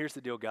with. And here's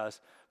the deal,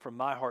 guys, from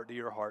my heart to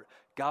your heart,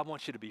 God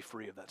wants you to be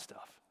free of that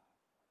stuff.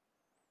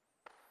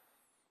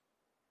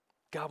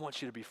 God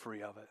wants you to be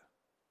free of it.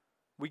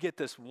 We get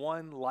this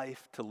one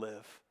life to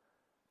live.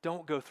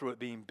 Don't go through it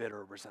being bitter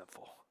or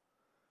resentful.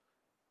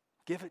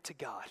 Give it to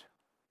God.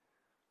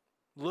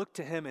 Look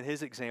to him and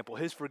his example,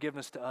 his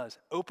forgiveness to us.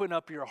 Open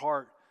up your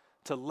heart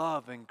to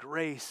love and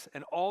grace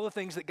and all the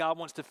things that God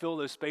wants to fill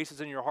those spaces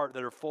in your heart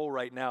that are full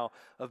right now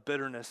of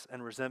bitterness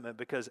and resentment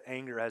because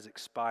anger has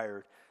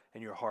expired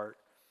in your heart.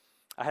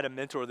 I had a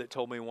mentor that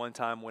told me one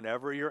time,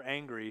 whenever you're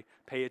angry,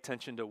 pay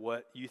attention to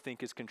what you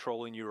think is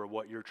controlling you or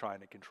what you're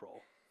trying to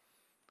control.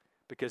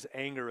 Because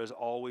anger is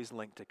always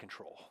linked to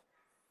control.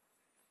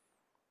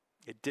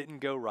 It didn't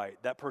go right.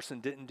 That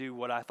person didn't do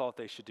what I thought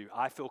they should do.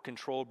 I feel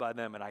controlled by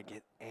them and I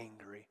get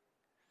angry.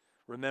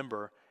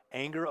 Remember,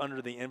 anger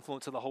under the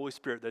influence of the Holy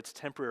Spirit that's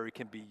temporary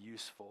can be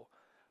useful.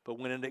 But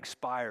when it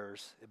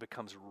expires, it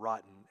becomes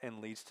rotten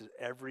and leads to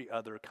every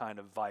other kind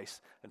of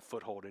vice and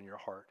foothold in your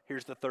heart.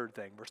 Here's the third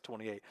thing, verse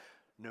 28.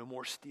 No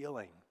more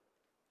stealing.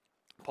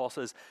 Paul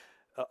says,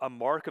 a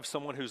mark of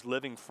someone who's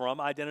living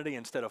from identity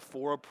instead of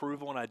for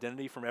approval and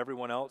identity from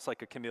everyone else,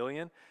 like a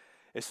chameleon,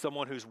 is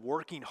someone who's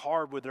working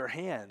hard with their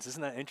hands.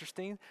 Isn't that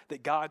interesting?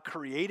 That God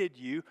created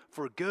you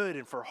for good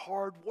and for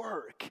hard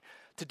work,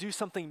 to do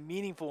something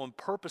meaningful and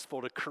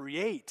purposeful, to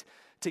create,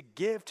 to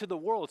give to the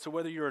world. So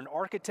whether you're an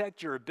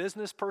architect, you're a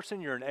business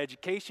person, you're in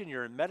education,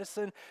 you're in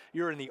medicine,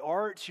 you're in the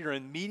arts, you're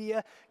in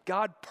media,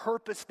 God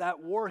purposed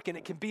that work, and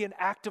it can be an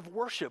act of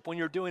worship when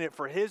you're doing it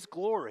for his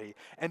glory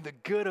and the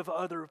good of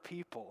other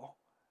people.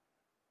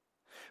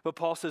 But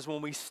Paul says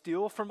when we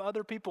steal from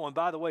other people, and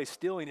by the way,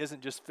 stealing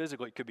isn't just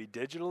physical, it could be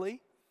digitally,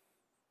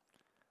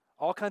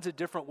 all kinds of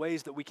different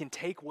ways that we can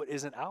take what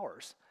isn't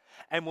ours.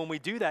 And when we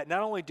do that,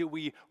 not only do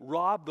we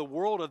rob the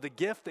world of the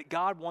gift that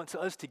God wants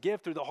us to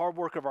give through the hard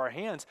work of our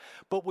hands,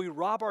 but we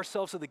rob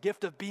ourselves of the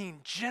gift of being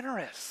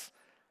generous.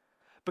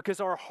 Because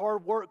our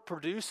hard work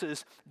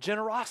produces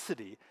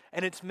generosity,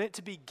 and it's meant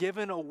to be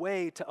given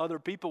away to other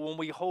people. When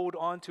we hold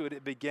on to it,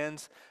 it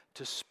begins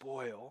to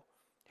spoil.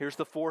 Here's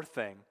the fourth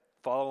thing.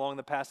 Follow along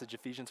the passage,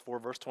 Ephesians 4,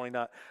 verse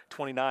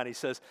 29. He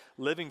says,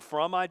 living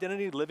from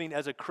identity, living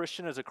as a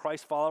Christian, as a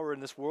Christ follower in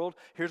this world,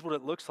 here's what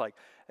it looks like.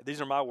 These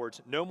are my words.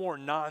 No more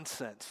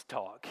nonsense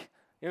talk.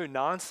 You know,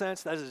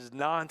 nonsense, that is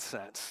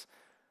nonsense.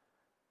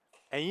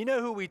 And you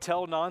know who we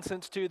tell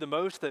nonsense to the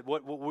most, that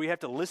what we have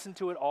to listen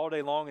to it all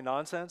day long in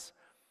nonsense?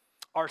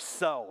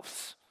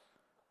 Ourselves.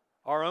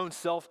 Our own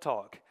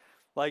self-talk.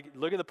 Like,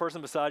 look at the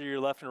person beside you, your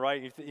left and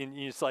right, and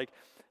it's like,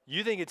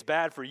 you think it's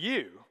bad for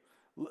you.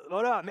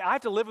 I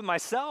have to live with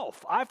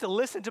myself. I have to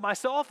listen to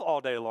myself all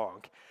day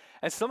long.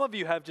 And some of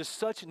you have just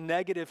such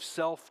negative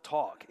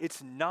self-talk.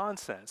 It's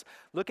nonsense.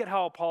 Look at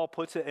how Paul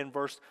puts it in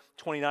verse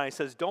 29. He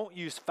says, don't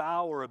use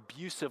foul or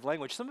abusive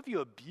language. Some of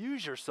you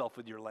abuse yourself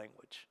with your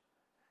language.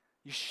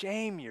 You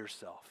shame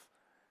yourself.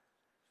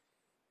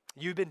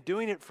 You've been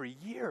doing it for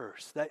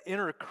years. That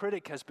inner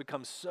critic has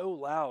become so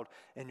loud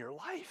in your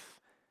life.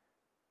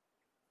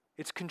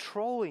 It's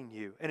controlling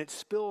you, and it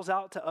spills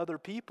out to other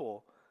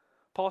people.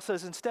 Paul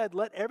says, instead,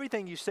 let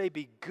everything you say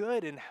be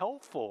good and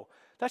helpful.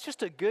 That's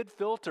just a good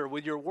filter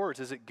with your words.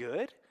 Is it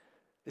good?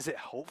 Is it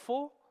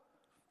helpful?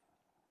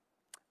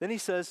 Then he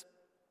says,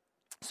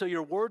 so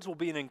your words will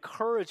be an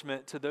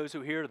encouragement to those who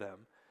hear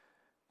them.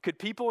 Could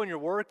people in your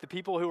work, the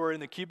people who are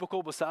in the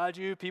cubicle beside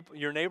you,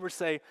 your neighbors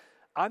say,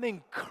 I'm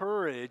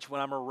encouraged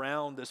when I'm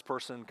around this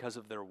person because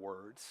of their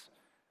words.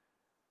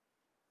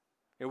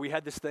 You know, we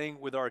had this thing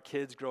with our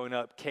kids growing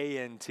up,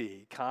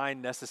 KNT,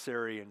 kind,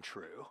 necessary, and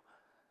true.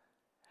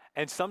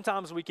 And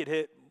sometimes we could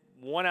hit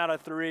 1 out of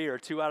 3 or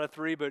 2 out of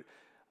 3, but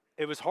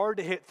it was hard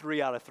to hit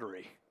 3 out of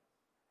 3.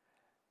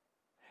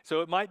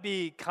 So it might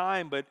be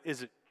kind, but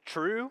is it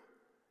true?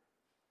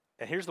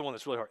 And here's the one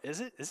that's really hard. Is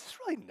this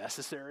really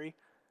necessary?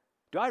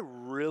 Do I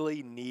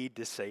really need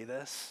to say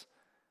this?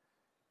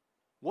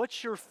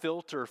 What's your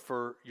filter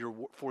for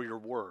your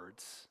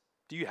words?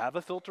 Do you have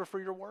a filter for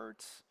your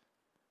words?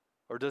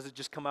 Or does it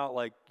just come out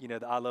like,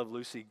 the I Love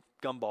Lucy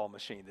gumball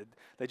machine?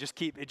 It just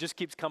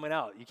keeps coming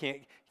out. You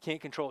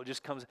can't control it. It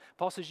just comes.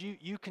 Paul says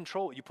you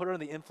control it. You put it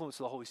under the influence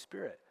of the Holy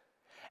Spirit.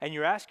 And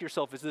you ask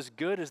yourself, is this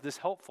good? Is this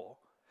helpful?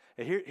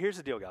 And here's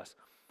the deal, guys.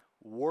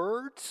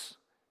 Words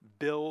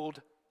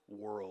build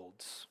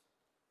worlds.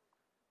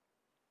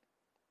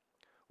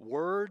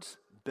 Words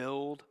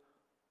build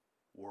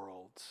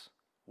worlds.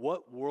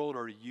 What world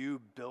are you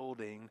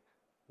building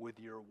with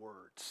your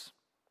words?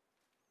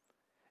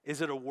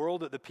 Is it a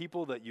world that the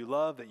people that you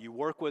love, that you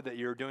work with, that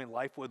you're doing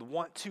life with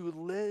want to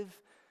live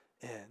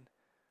in?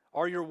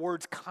 Are your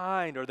words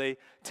kind? Are they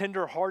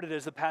tender-hearted,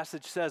 as the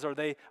passage says? Are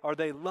they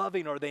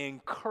loving? Are they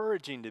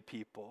encouraging to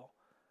people?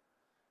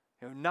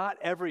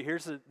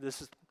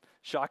 This is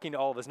shocking to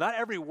all of us. Not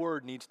every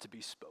word needs to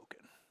be spoken.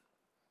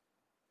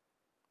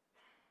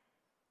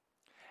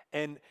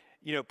 And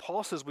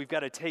Paul says we've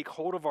got to take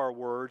hold of our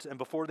words, and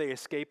before they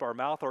escape our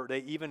mouth or they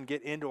even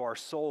get into our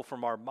soul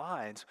from our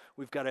minds,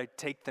 we've got to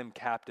take them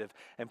captive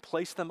and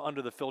place them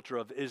under the filter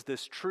of, is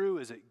this true?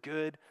 Is it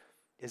good?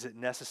 Is it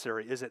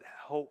necessary? Is it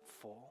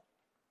helpful?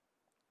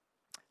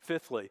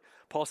 Fifthly,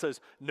 Paul says,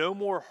 no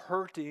more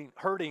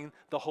hurting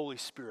the Holy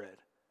Spirit.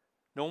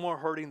 No more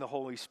hurting the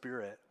Holy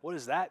Spirit. What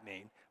does that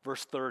mean?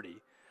 Verse 30.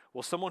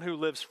 Well, someone who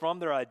lives from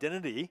their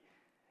identity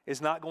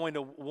is not going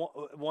to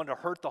want to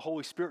hurt the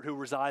Holy Spirit who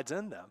resides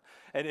in them.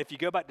 And if you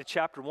go back to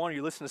chapter 1,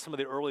 you listen to some of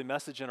the early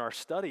message in our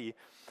study,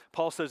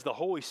 Paul says the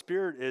Holy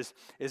Spirit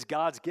is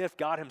God's gift,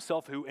 God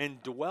himself who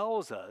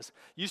indwells us.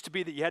 Used to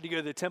be that you had to go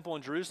to the temple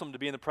in Jerusalem to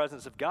be in the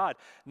presence of God.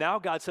 Now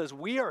God says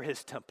we are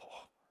his temple.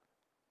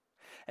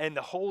 And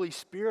the Holy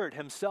Spirit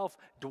himself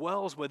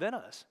dwells within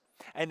us.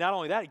 And not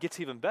only that, it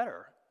gets even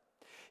better.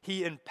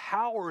 He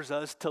empowers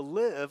us to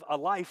live a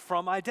life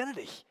from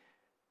identity.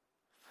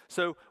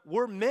 So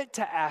we're meant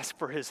to ask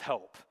for his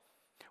help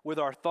with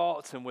our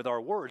thoughts and with our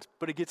words,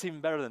 but it gets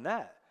even better than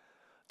that.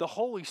 The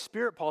Holy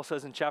Spirit, Paul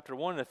says in chapter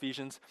 1 in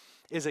Ephesians,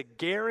 is a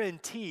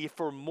guarantee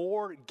for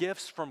more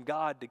gifts from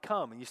God to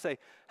come. And you say,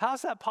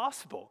 how's that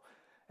possible?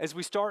 As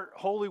we start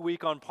Holy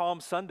Week on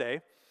Palm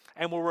Sunday,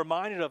 and we're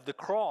reminded of the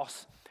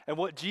cross and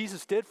what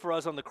Jesus did for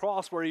us on the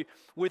cross, where he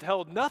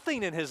withheld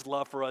nothing in his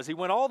love for us. He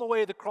went all the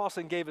way to the cross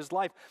and gave his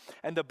life.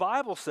 And the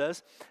Bible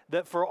says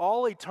that for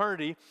all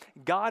eternity,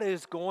 God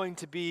is going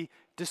to be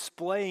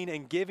displaying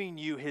and giving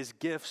you his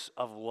gifts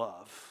of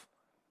love.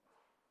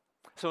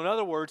 So in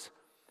other words,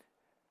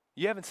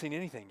 you haven't seen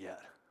anything yet.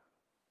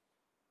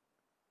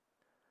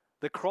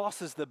 The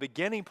cross is the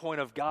beginning point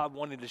of God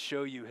wanting to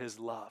show you his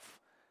love.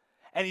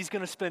 And he's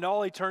going to spend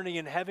all eternity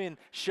in heaven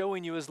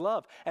showing you his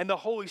love. And the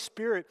Holy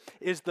Spirit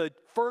is the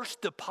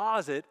first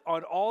deposit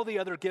on all the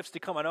other gifts to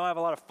come. I know I have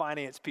a lot of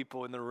finance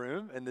people in the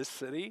room in this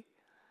city.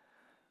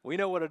 We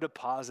know what a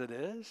deposit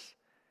is.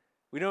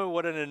 We know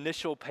what an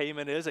initial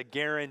payment is, a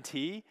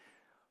guarantee.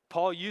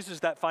 Paul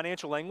uses that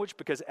financial language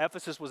because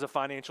Ephesus was a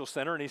financial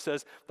center, and he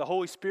says the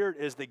Holy Spirit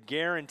is the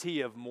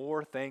guarantee of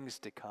more things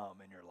to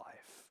come in your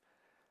life.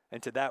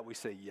 And to that we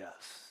say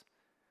yes.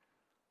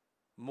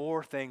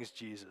 More things,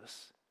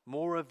 Jesus.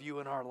 More of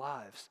you in our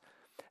lives.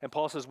 And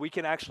Paul says we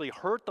can actually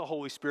hurt the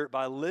Holy Spirit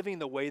by living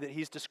the way that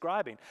he's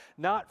describing.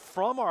 Not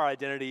from our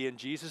identity in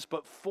Jesus,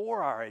 but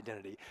for our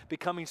identity.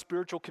 Becoming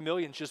spiritual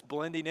chameleons, just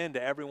blending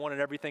into everyone and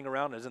everything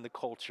around us in the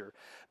culture.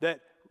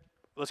 That,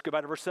 let's go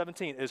back to verse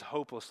 17, is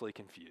hopelessly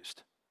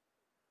confused.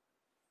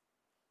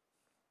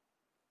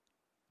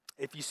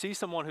 If you see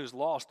someone who's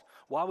lost,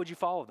 why would you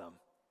follow them?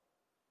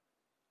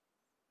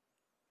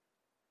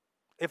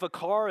 If a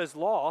car is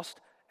lost,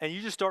 and you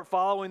just start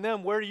following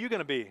them, where are you going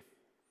to be?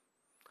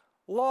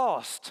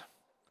 Lost.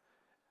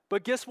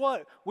 But guess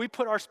what? We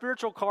put our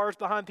spiritual cars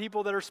behind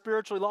people that are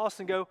spiritually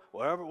lost and go,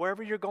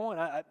 wherever you're going,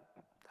 I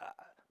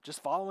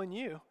just following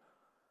you.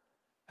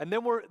 And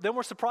then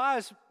we're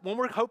surprised when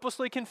we're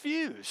hopelessly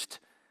confused.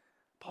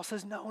 Paul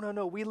says,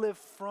 no, we live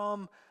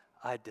from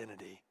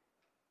identity.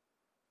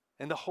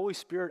 And the Holy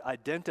Spirit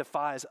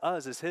identifies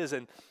us as his.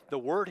 And the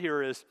word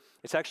here is,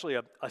 it's actually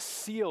a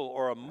seal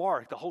or a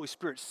mark. The Holy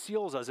Spirit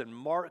seals us and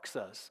marks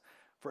us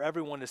for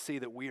everyone to see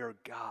that we are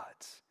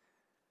God's.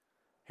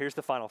 Here's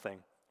the final thing,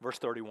 verse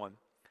 31.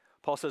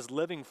 Paul says,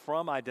 living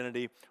from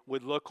identity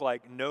would look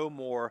like no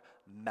more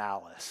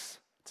malice.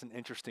 It's an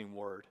interesting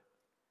word.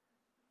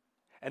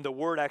 And the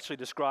word actually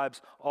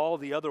describes all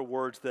the other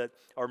words that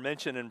are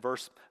mentioned in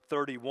verse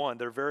 31.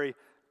 They're very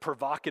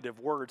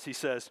provocative words. He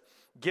says,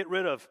 get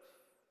rid of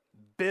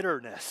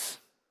bitterness,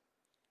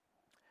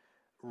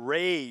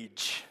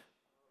 rage,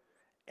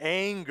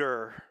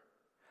 anger,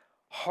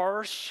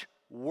 harsh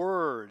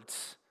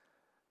words,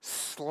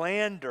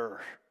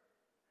 slander.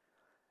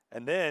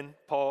 And then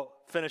Paul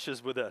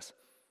finishes with this,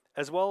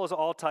 as well as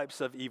all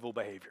types of evil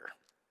behavior.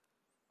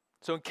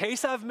 So in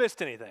case I've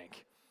missed anything,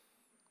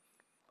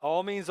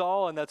 all means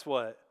all, and that's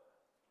what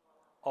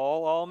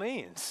all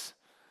means.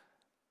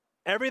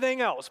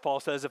 Everything else, Paul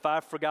says, if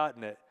I've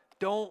forgotten it,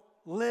 don't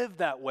live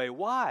that way.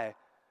 Why?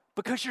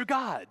 Because you're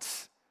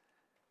God's.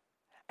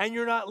 And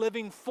you're not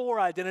living for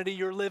identity,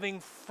 you're living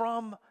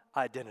from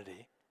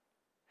identity.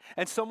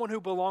 And someone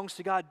who belongs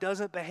to God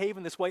doesn't behave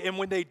in this way. And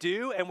when they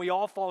do, and we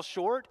all fall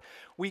short,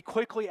 we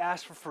quickly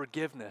ask for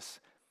forgiveness.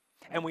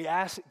 And we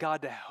ask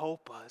God to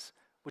help us,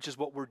 which is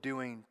what we're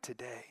doing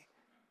today.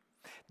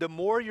 The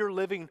more you're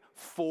living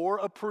for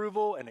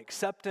approval and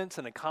acceptance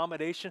and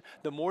accommodation,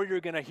 the more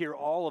you're going to hear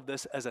all of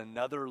this as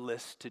another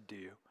list to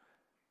do.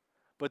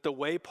 But the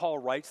way Paul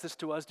writes this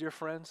to us, dear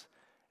friends,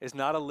 is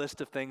not a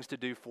list of things to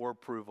do for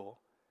approval.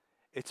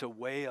 It's a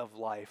way of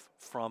life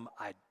from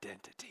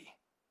identity.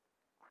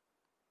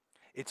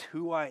 It's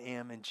who I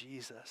am in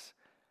Jesus.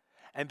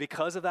 And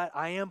because of that,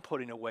 I am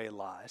putting away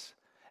lies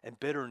and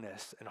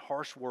bitterness and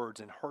harsh words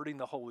and hurting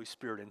the Holy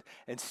Spirit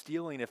and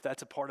stealing, if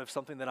that's a part of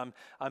something that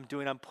I'm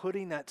doing. I'm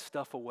putting that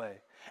stuff away.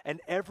 And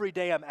every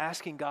day I'm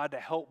asking God to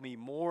help me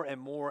more and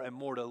more and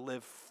more to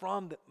live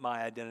from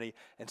my identity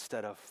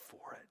instead of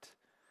for it.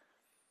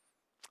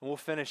 And we'll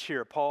finish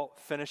here. Paul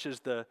finishes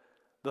the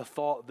the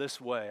thought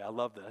this way. I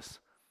love this.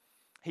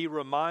 He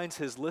reminds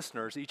his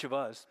listeners, each of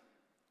us,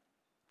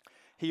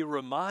 he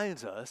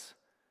reminds us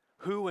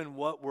who and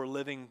what we're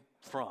living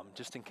from,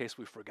 just in case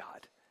we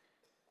forgot.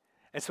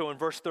 And so in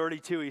verse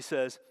 32, he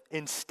says,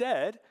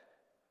 instead,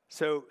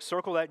 so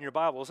circle that in your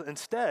Bibles,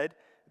 instead,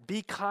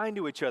 be kind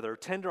to each other,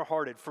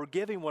 tenderhearted,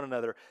 forgiving one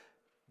another,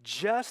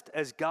 just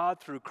as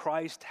God through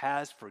Christ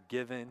has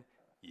forgiven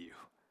you.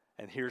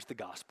 And here's the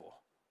gospel.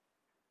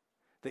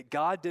 That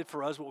God did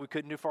for us what we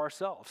couldn't do for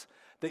ourselves.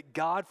 That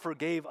God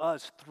forgave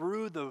us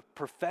through the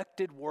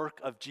perfected work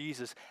of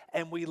Jesus,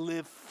 and we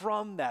live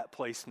from that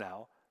place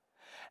now.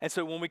 And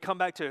so when we come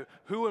back to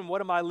who and what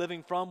am I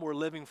living from, we're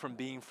living from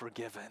being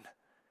forgiven.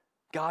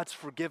 God's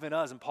forgiven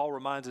us, and Paul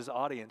reminds his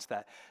audience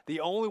that the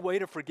only way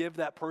to forgive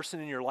that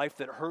person in your life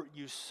that hurt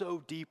you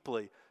so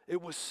deeply,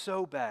 it was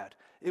so bad,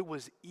 it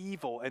was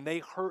evil, and they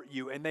hurt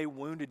you and they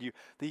wounded you.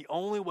 The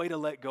only way to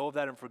let go of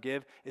that and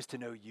forgive is to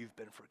know you've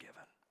been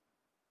forgiven.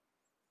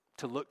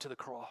 To look to the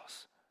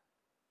cross.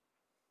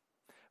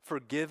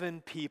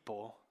 Forgiven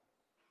people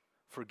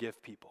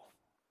forgive people.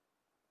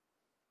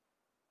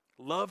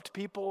 Loved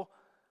people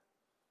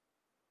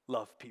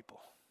love people.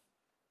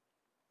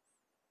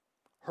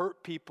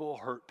 Hurt people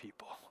hurt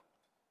people.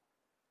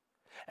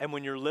 And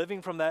when you're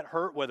living from that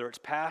hurt, whether it's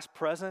past,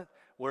 present,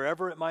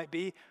 wherever it might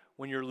be,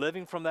 when you're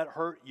living from that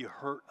hurt, you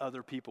hurt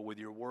other people with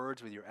your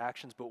words, with your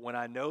actions. But when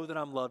I know that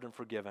I'm loved and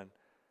forgiven,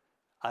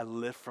 I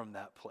live from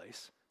that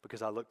place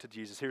because I look to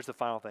Jesus. Here's the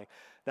final thing.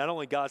 Not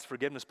only God's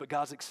forgiveness, but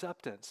God's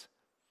acceptance.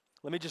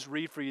 Let me just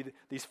read for you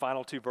these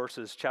final two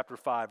verses, chapter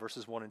 5,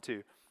 verses 1 and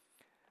 2.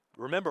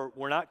 Remember,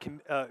 we're not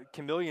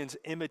chameleons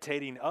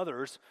imitating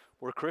others.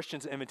 We're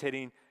Christians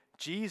imitating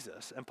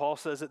Jesus. And Paul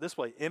says it this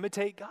way,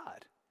 imitate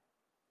God.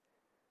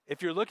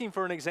 If you're looking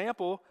for an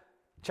example,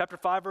 chapter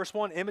 5, verse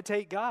 1,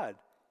 imitate God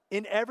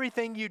in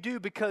everything you do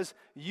because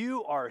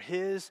you are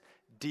his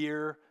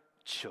dear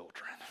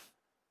children.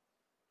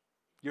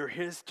 You're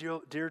his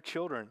dear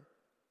children.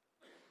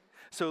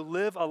 So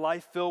live a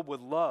life filled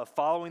with love,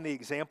 following the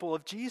example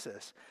of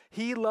Jesus.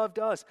 He loved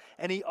us,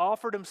 and he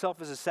offered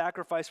himself as a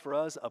sacrifice for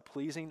us, a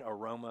pleasing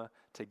aroma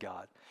to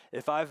God.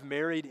 If I've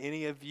married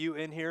any of you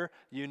in here,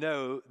 you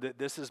know that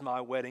this is my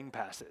wedding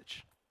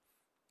passage.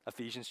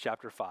 Ephesians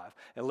chapter 5.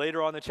 And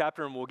later on in the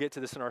chapter, and we'll get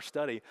to this in our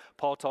study,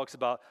 Paul talks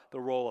about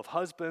the role of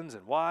husbands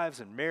and wives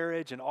and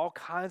marriage and all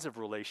kinds of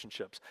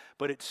relationships.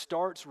 But it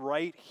starts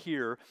right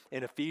here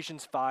in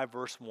Ephesians 5,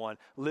 verse 1.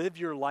 Live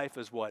your life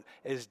as what?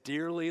 As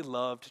dearly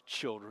loved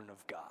children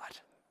of God.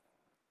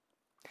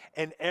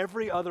 And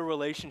every other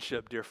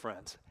relationship, dear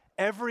friends,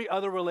 every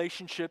other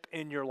relationship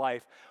in your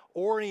life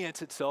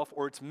orients itself,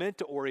 or it's meant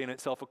to orient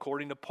itself,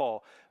 according to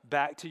Paul,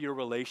 back to your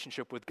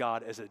relationship with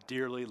God as a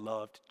dearly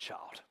loved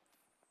child.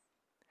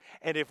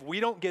 And if we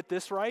don't get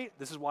this right,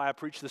 this is why I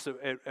preach this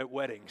at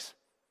weddings.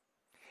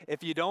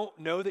 If you don't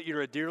know that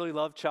you're a dearly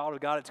loved child of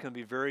God, it's going to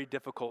be very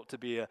difficult to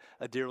be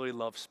a dearly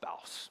loved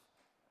spouse.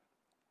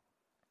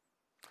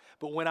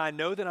 But when I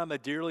know that I'm a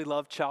dearly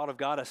loved child of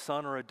God, a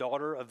son or a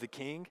daughter of the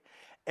King,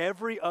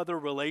 every other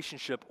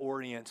relationship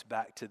orients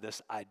back to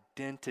this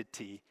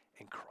identity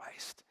in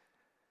Christ.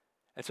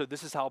 And so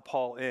this is how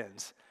Paul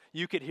ends.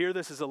 You could hear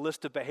this as a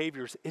list of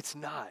behaviors. It's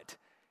not.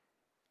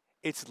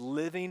 It's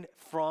living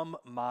from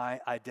my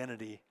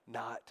identity,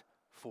 not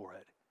for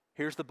it.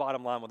 Here's the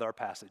bottom line with our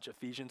passage,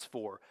 Ephesians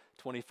 4,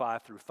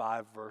 25 through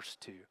 5, verse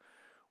 2.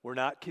 We're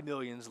not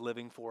chameleons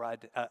living for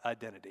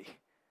identity.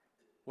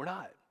 We're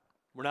not.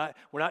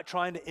 We're not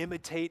trying to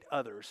imitate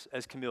others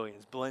as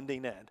chameleons,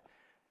 blending in.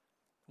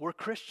 We're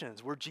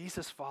Christians. We're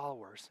Jesus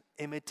followers,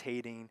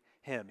 imitating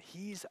him.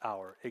 He's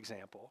our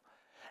example.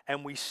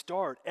 And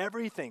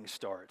everything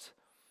starts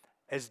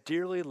as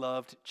dearly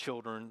loved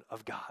children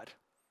of God.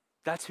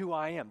 That's who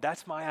I am.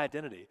 That's my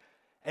identity.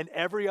 And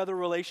every other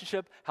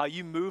relationship, how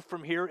you move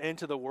from here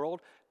into the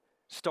world,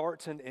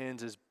 starts and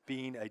ends as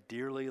being a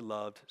dearly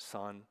loved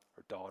son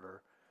or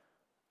daughter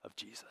of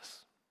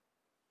Jesus.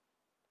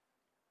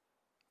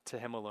 To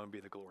him alone be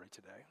the glory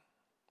today.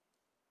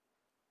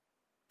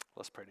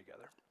 Let's pray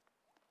together.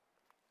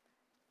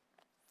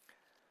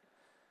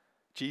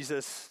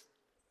 Jesus,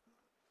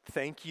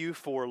 thank you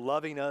for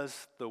loving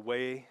us the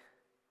way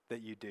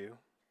that you do.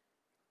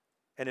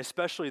 And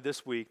especially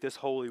this week, this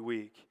Holy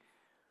Week,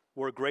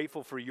 we're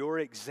grateful for your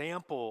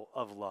example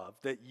of love,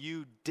 that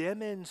you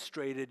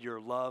demonstrated your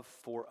love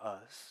for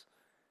us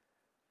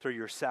through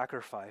your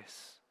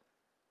sacrifice.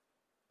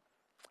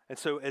 And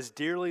so as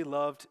dearly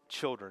loved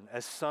children,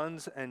 as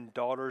sons and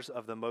daughters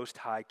of the Most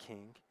High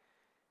King,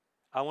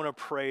 I want to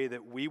pray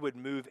that we would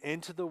move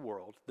into the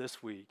world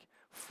this week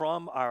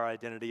from our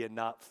identity and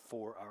not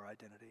for our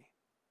identity.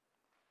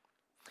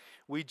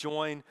 We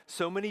join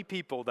so many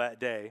people that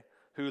day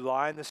who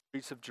lined the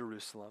streets of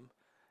Jerusalem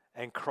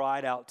and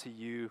cried out to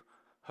you,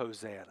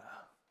 Hosanna,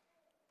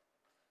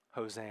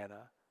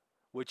 Hosanna,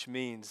 which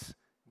means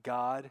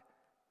God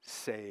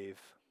save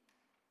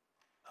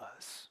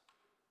us.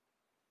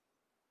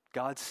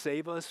 God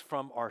save us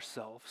from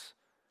ourselves.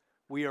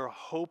 We are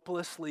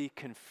hopelessly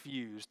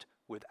confused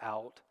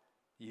without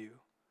you.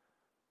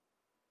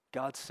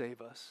 God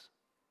save us.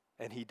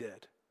 And he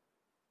did.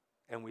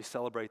 And we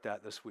celebrate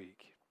that this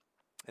week.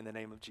 In the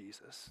name of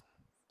Jesus,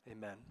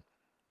 amen.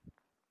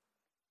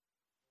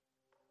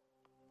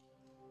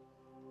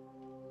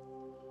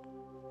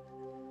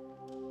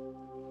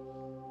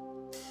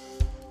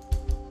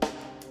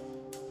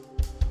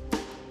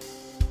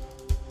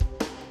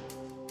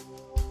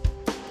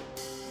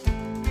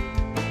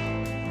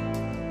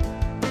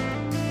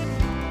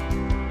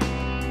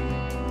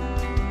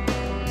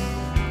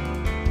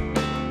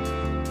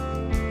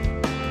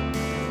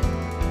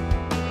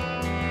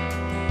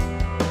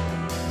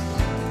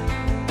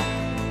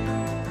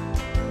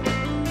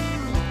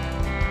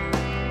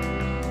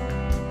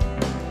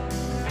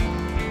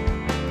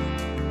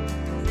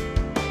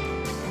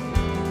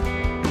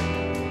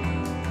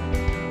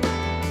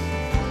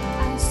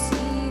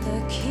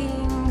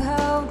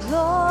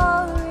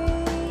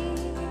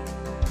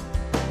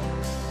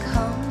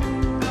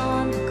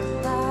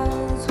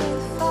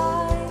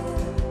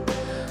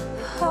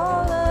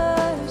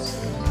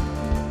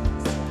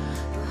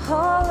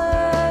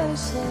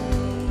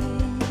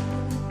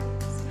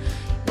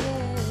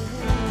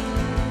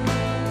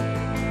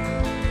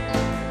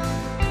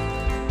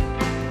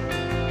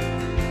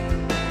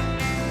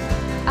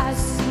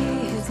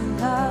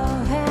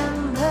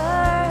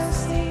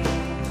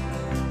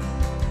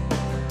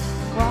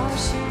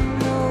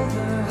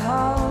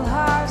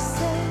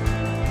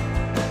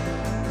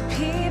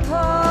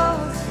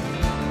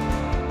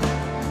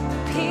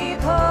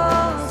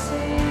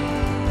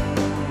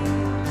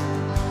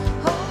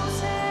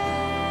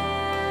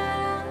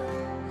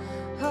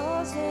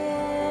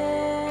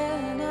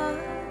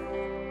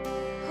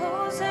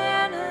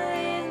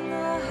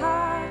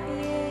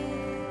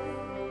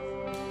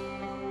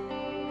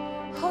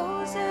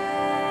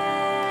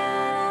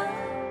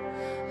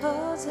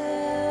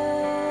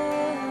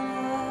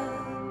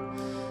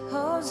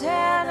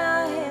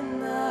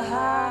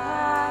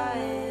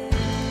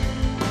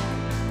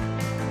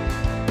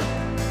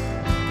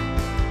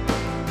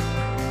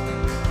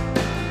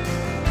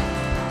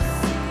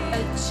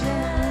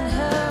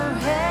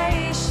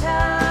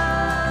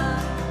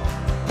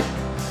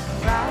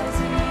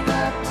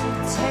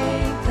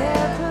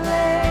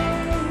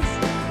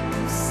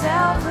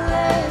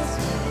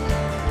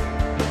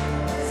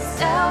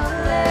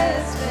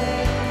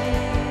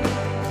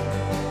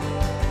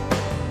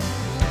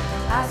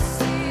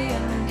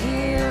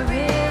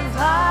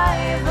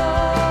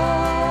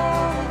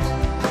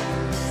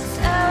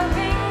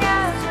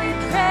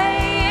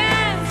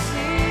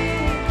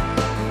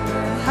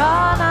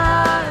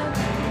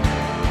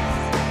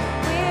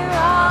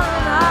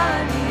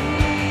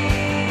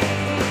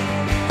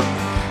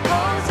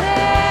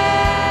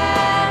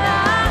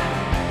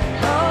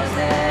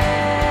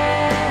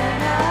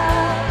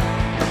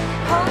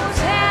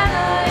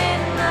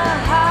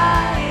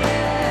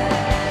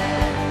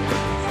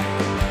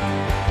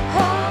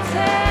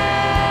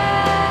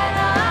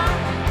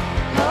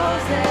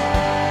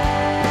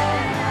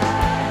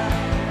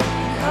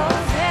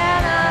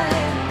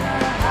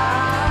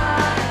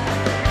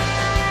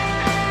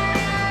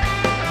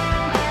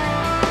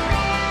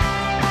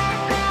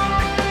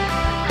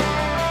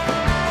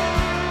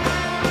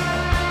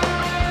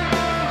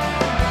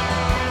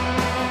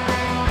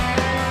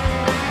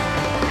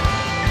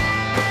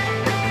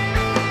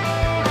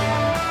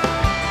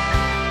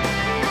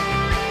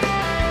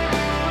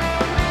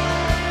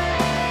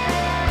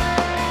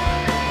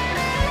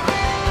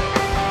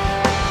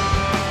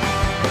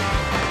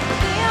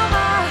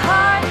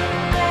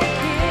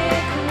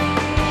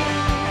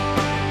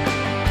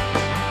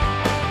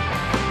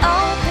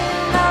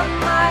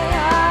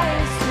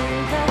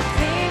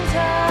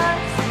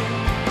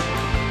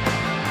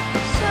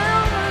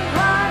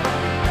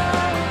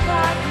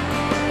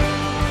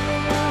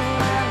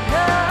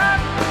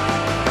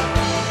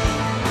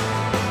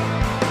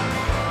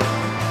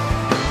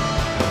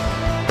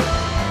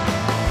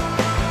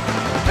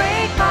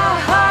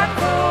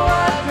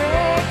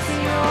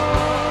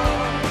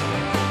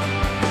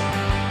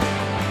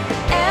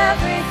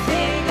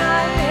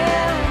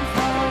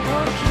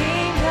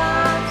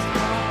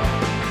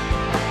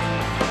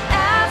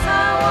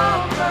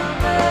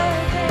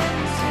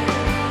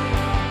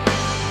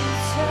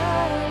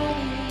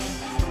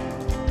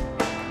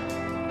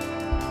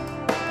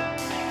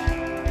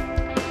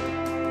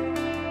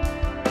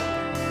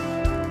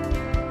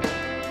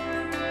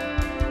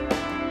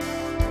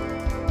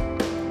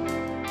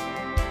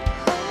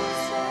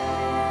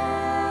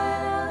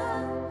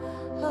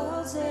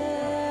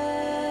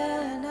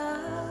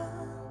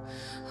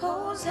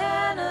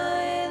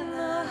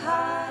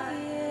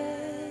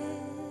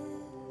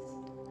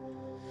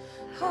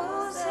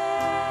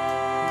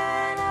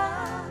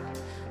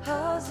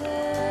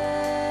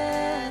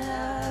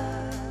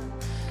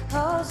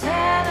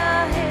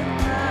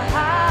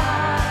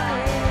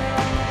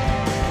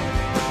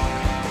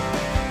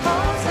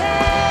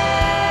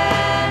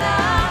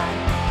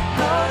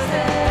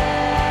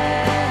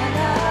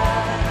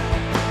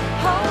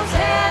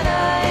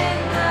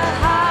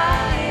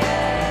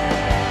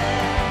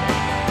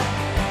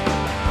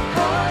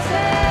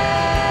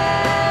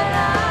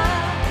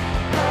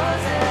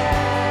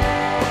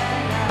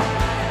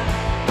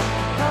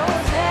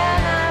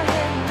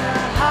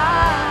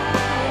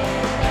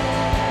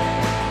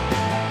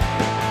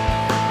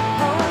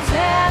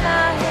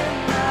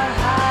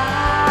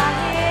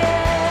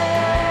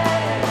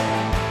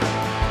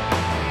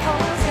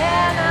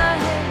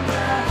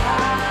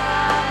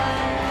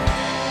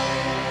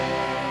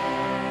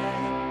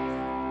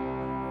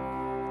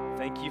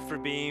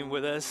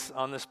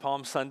 on this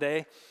Palm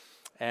Sunday,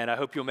 and I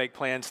hope you'll make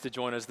plans to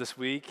join us this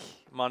week,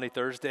 Monday,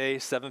 Thursday,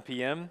 7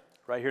 p.m.,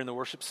 right here in the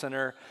worship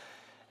center,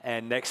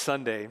 and next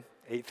Sunday,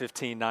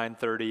 8:15,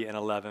 9:30, and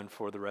 11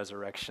 for the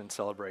resurrection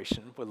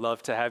celebration. Would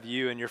love to have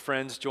you and your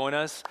friends join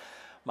us.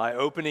 My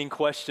opening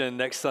question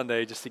next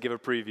Sunday, just to give a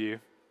preview,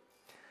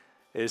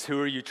 is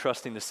who are you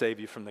trusting to save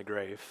you from the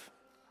grave?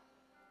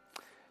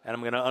 And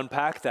I'm going to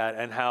unpack that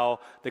and how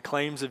the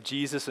claims of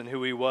Jesus and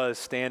who he was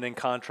stand in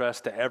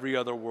contrast to every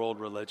other world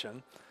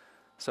religion.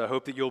 So I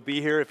hope that you'll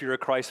be here. If you're a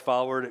Christ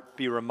follower,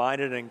 be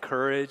reminded and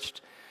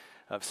encouraged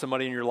of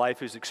somebody in your life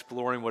who's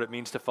exploring what it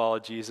means to follow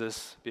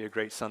Jesus. Be a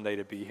great Sunday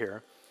to be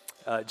here.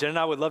 Jen and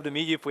I would love to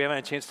meet you. If we haven't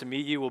had a chance to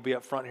meet you, we'll be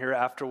up front here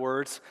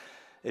afterwards.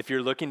 If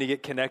you're looking to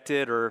get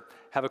connected or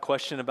have a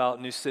question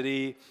about New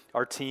City,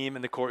 our team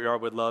in the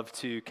courtyard would love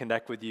to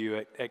connect with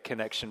you at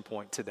Connection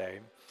Point today.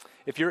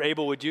 If you're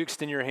able, would you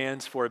extend your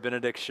hands for a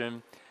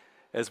benediction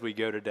as we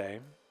go today?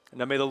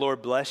 Now may the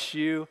Lord bless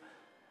you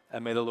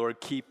and may the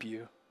Lord keep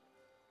you.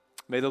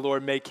 May the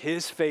Lord make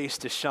his face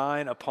to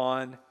shine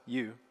upon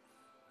you.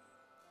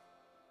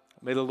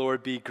 May the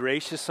Lord be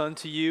gracious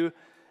unto you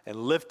and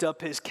lift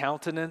up his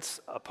countenance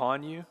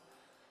upon you.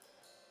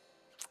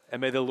 And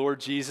may the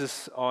Lord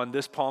Jesus on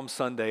this Palm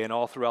Sunday and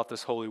all throughout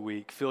this Holy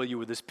Week fill you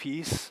with his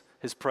peace,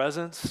 his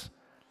presence,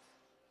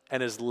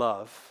 and his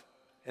love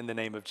in the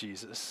name of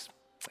Jesus.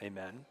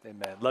 Amen.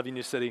 Amen. Love you,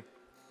 New City.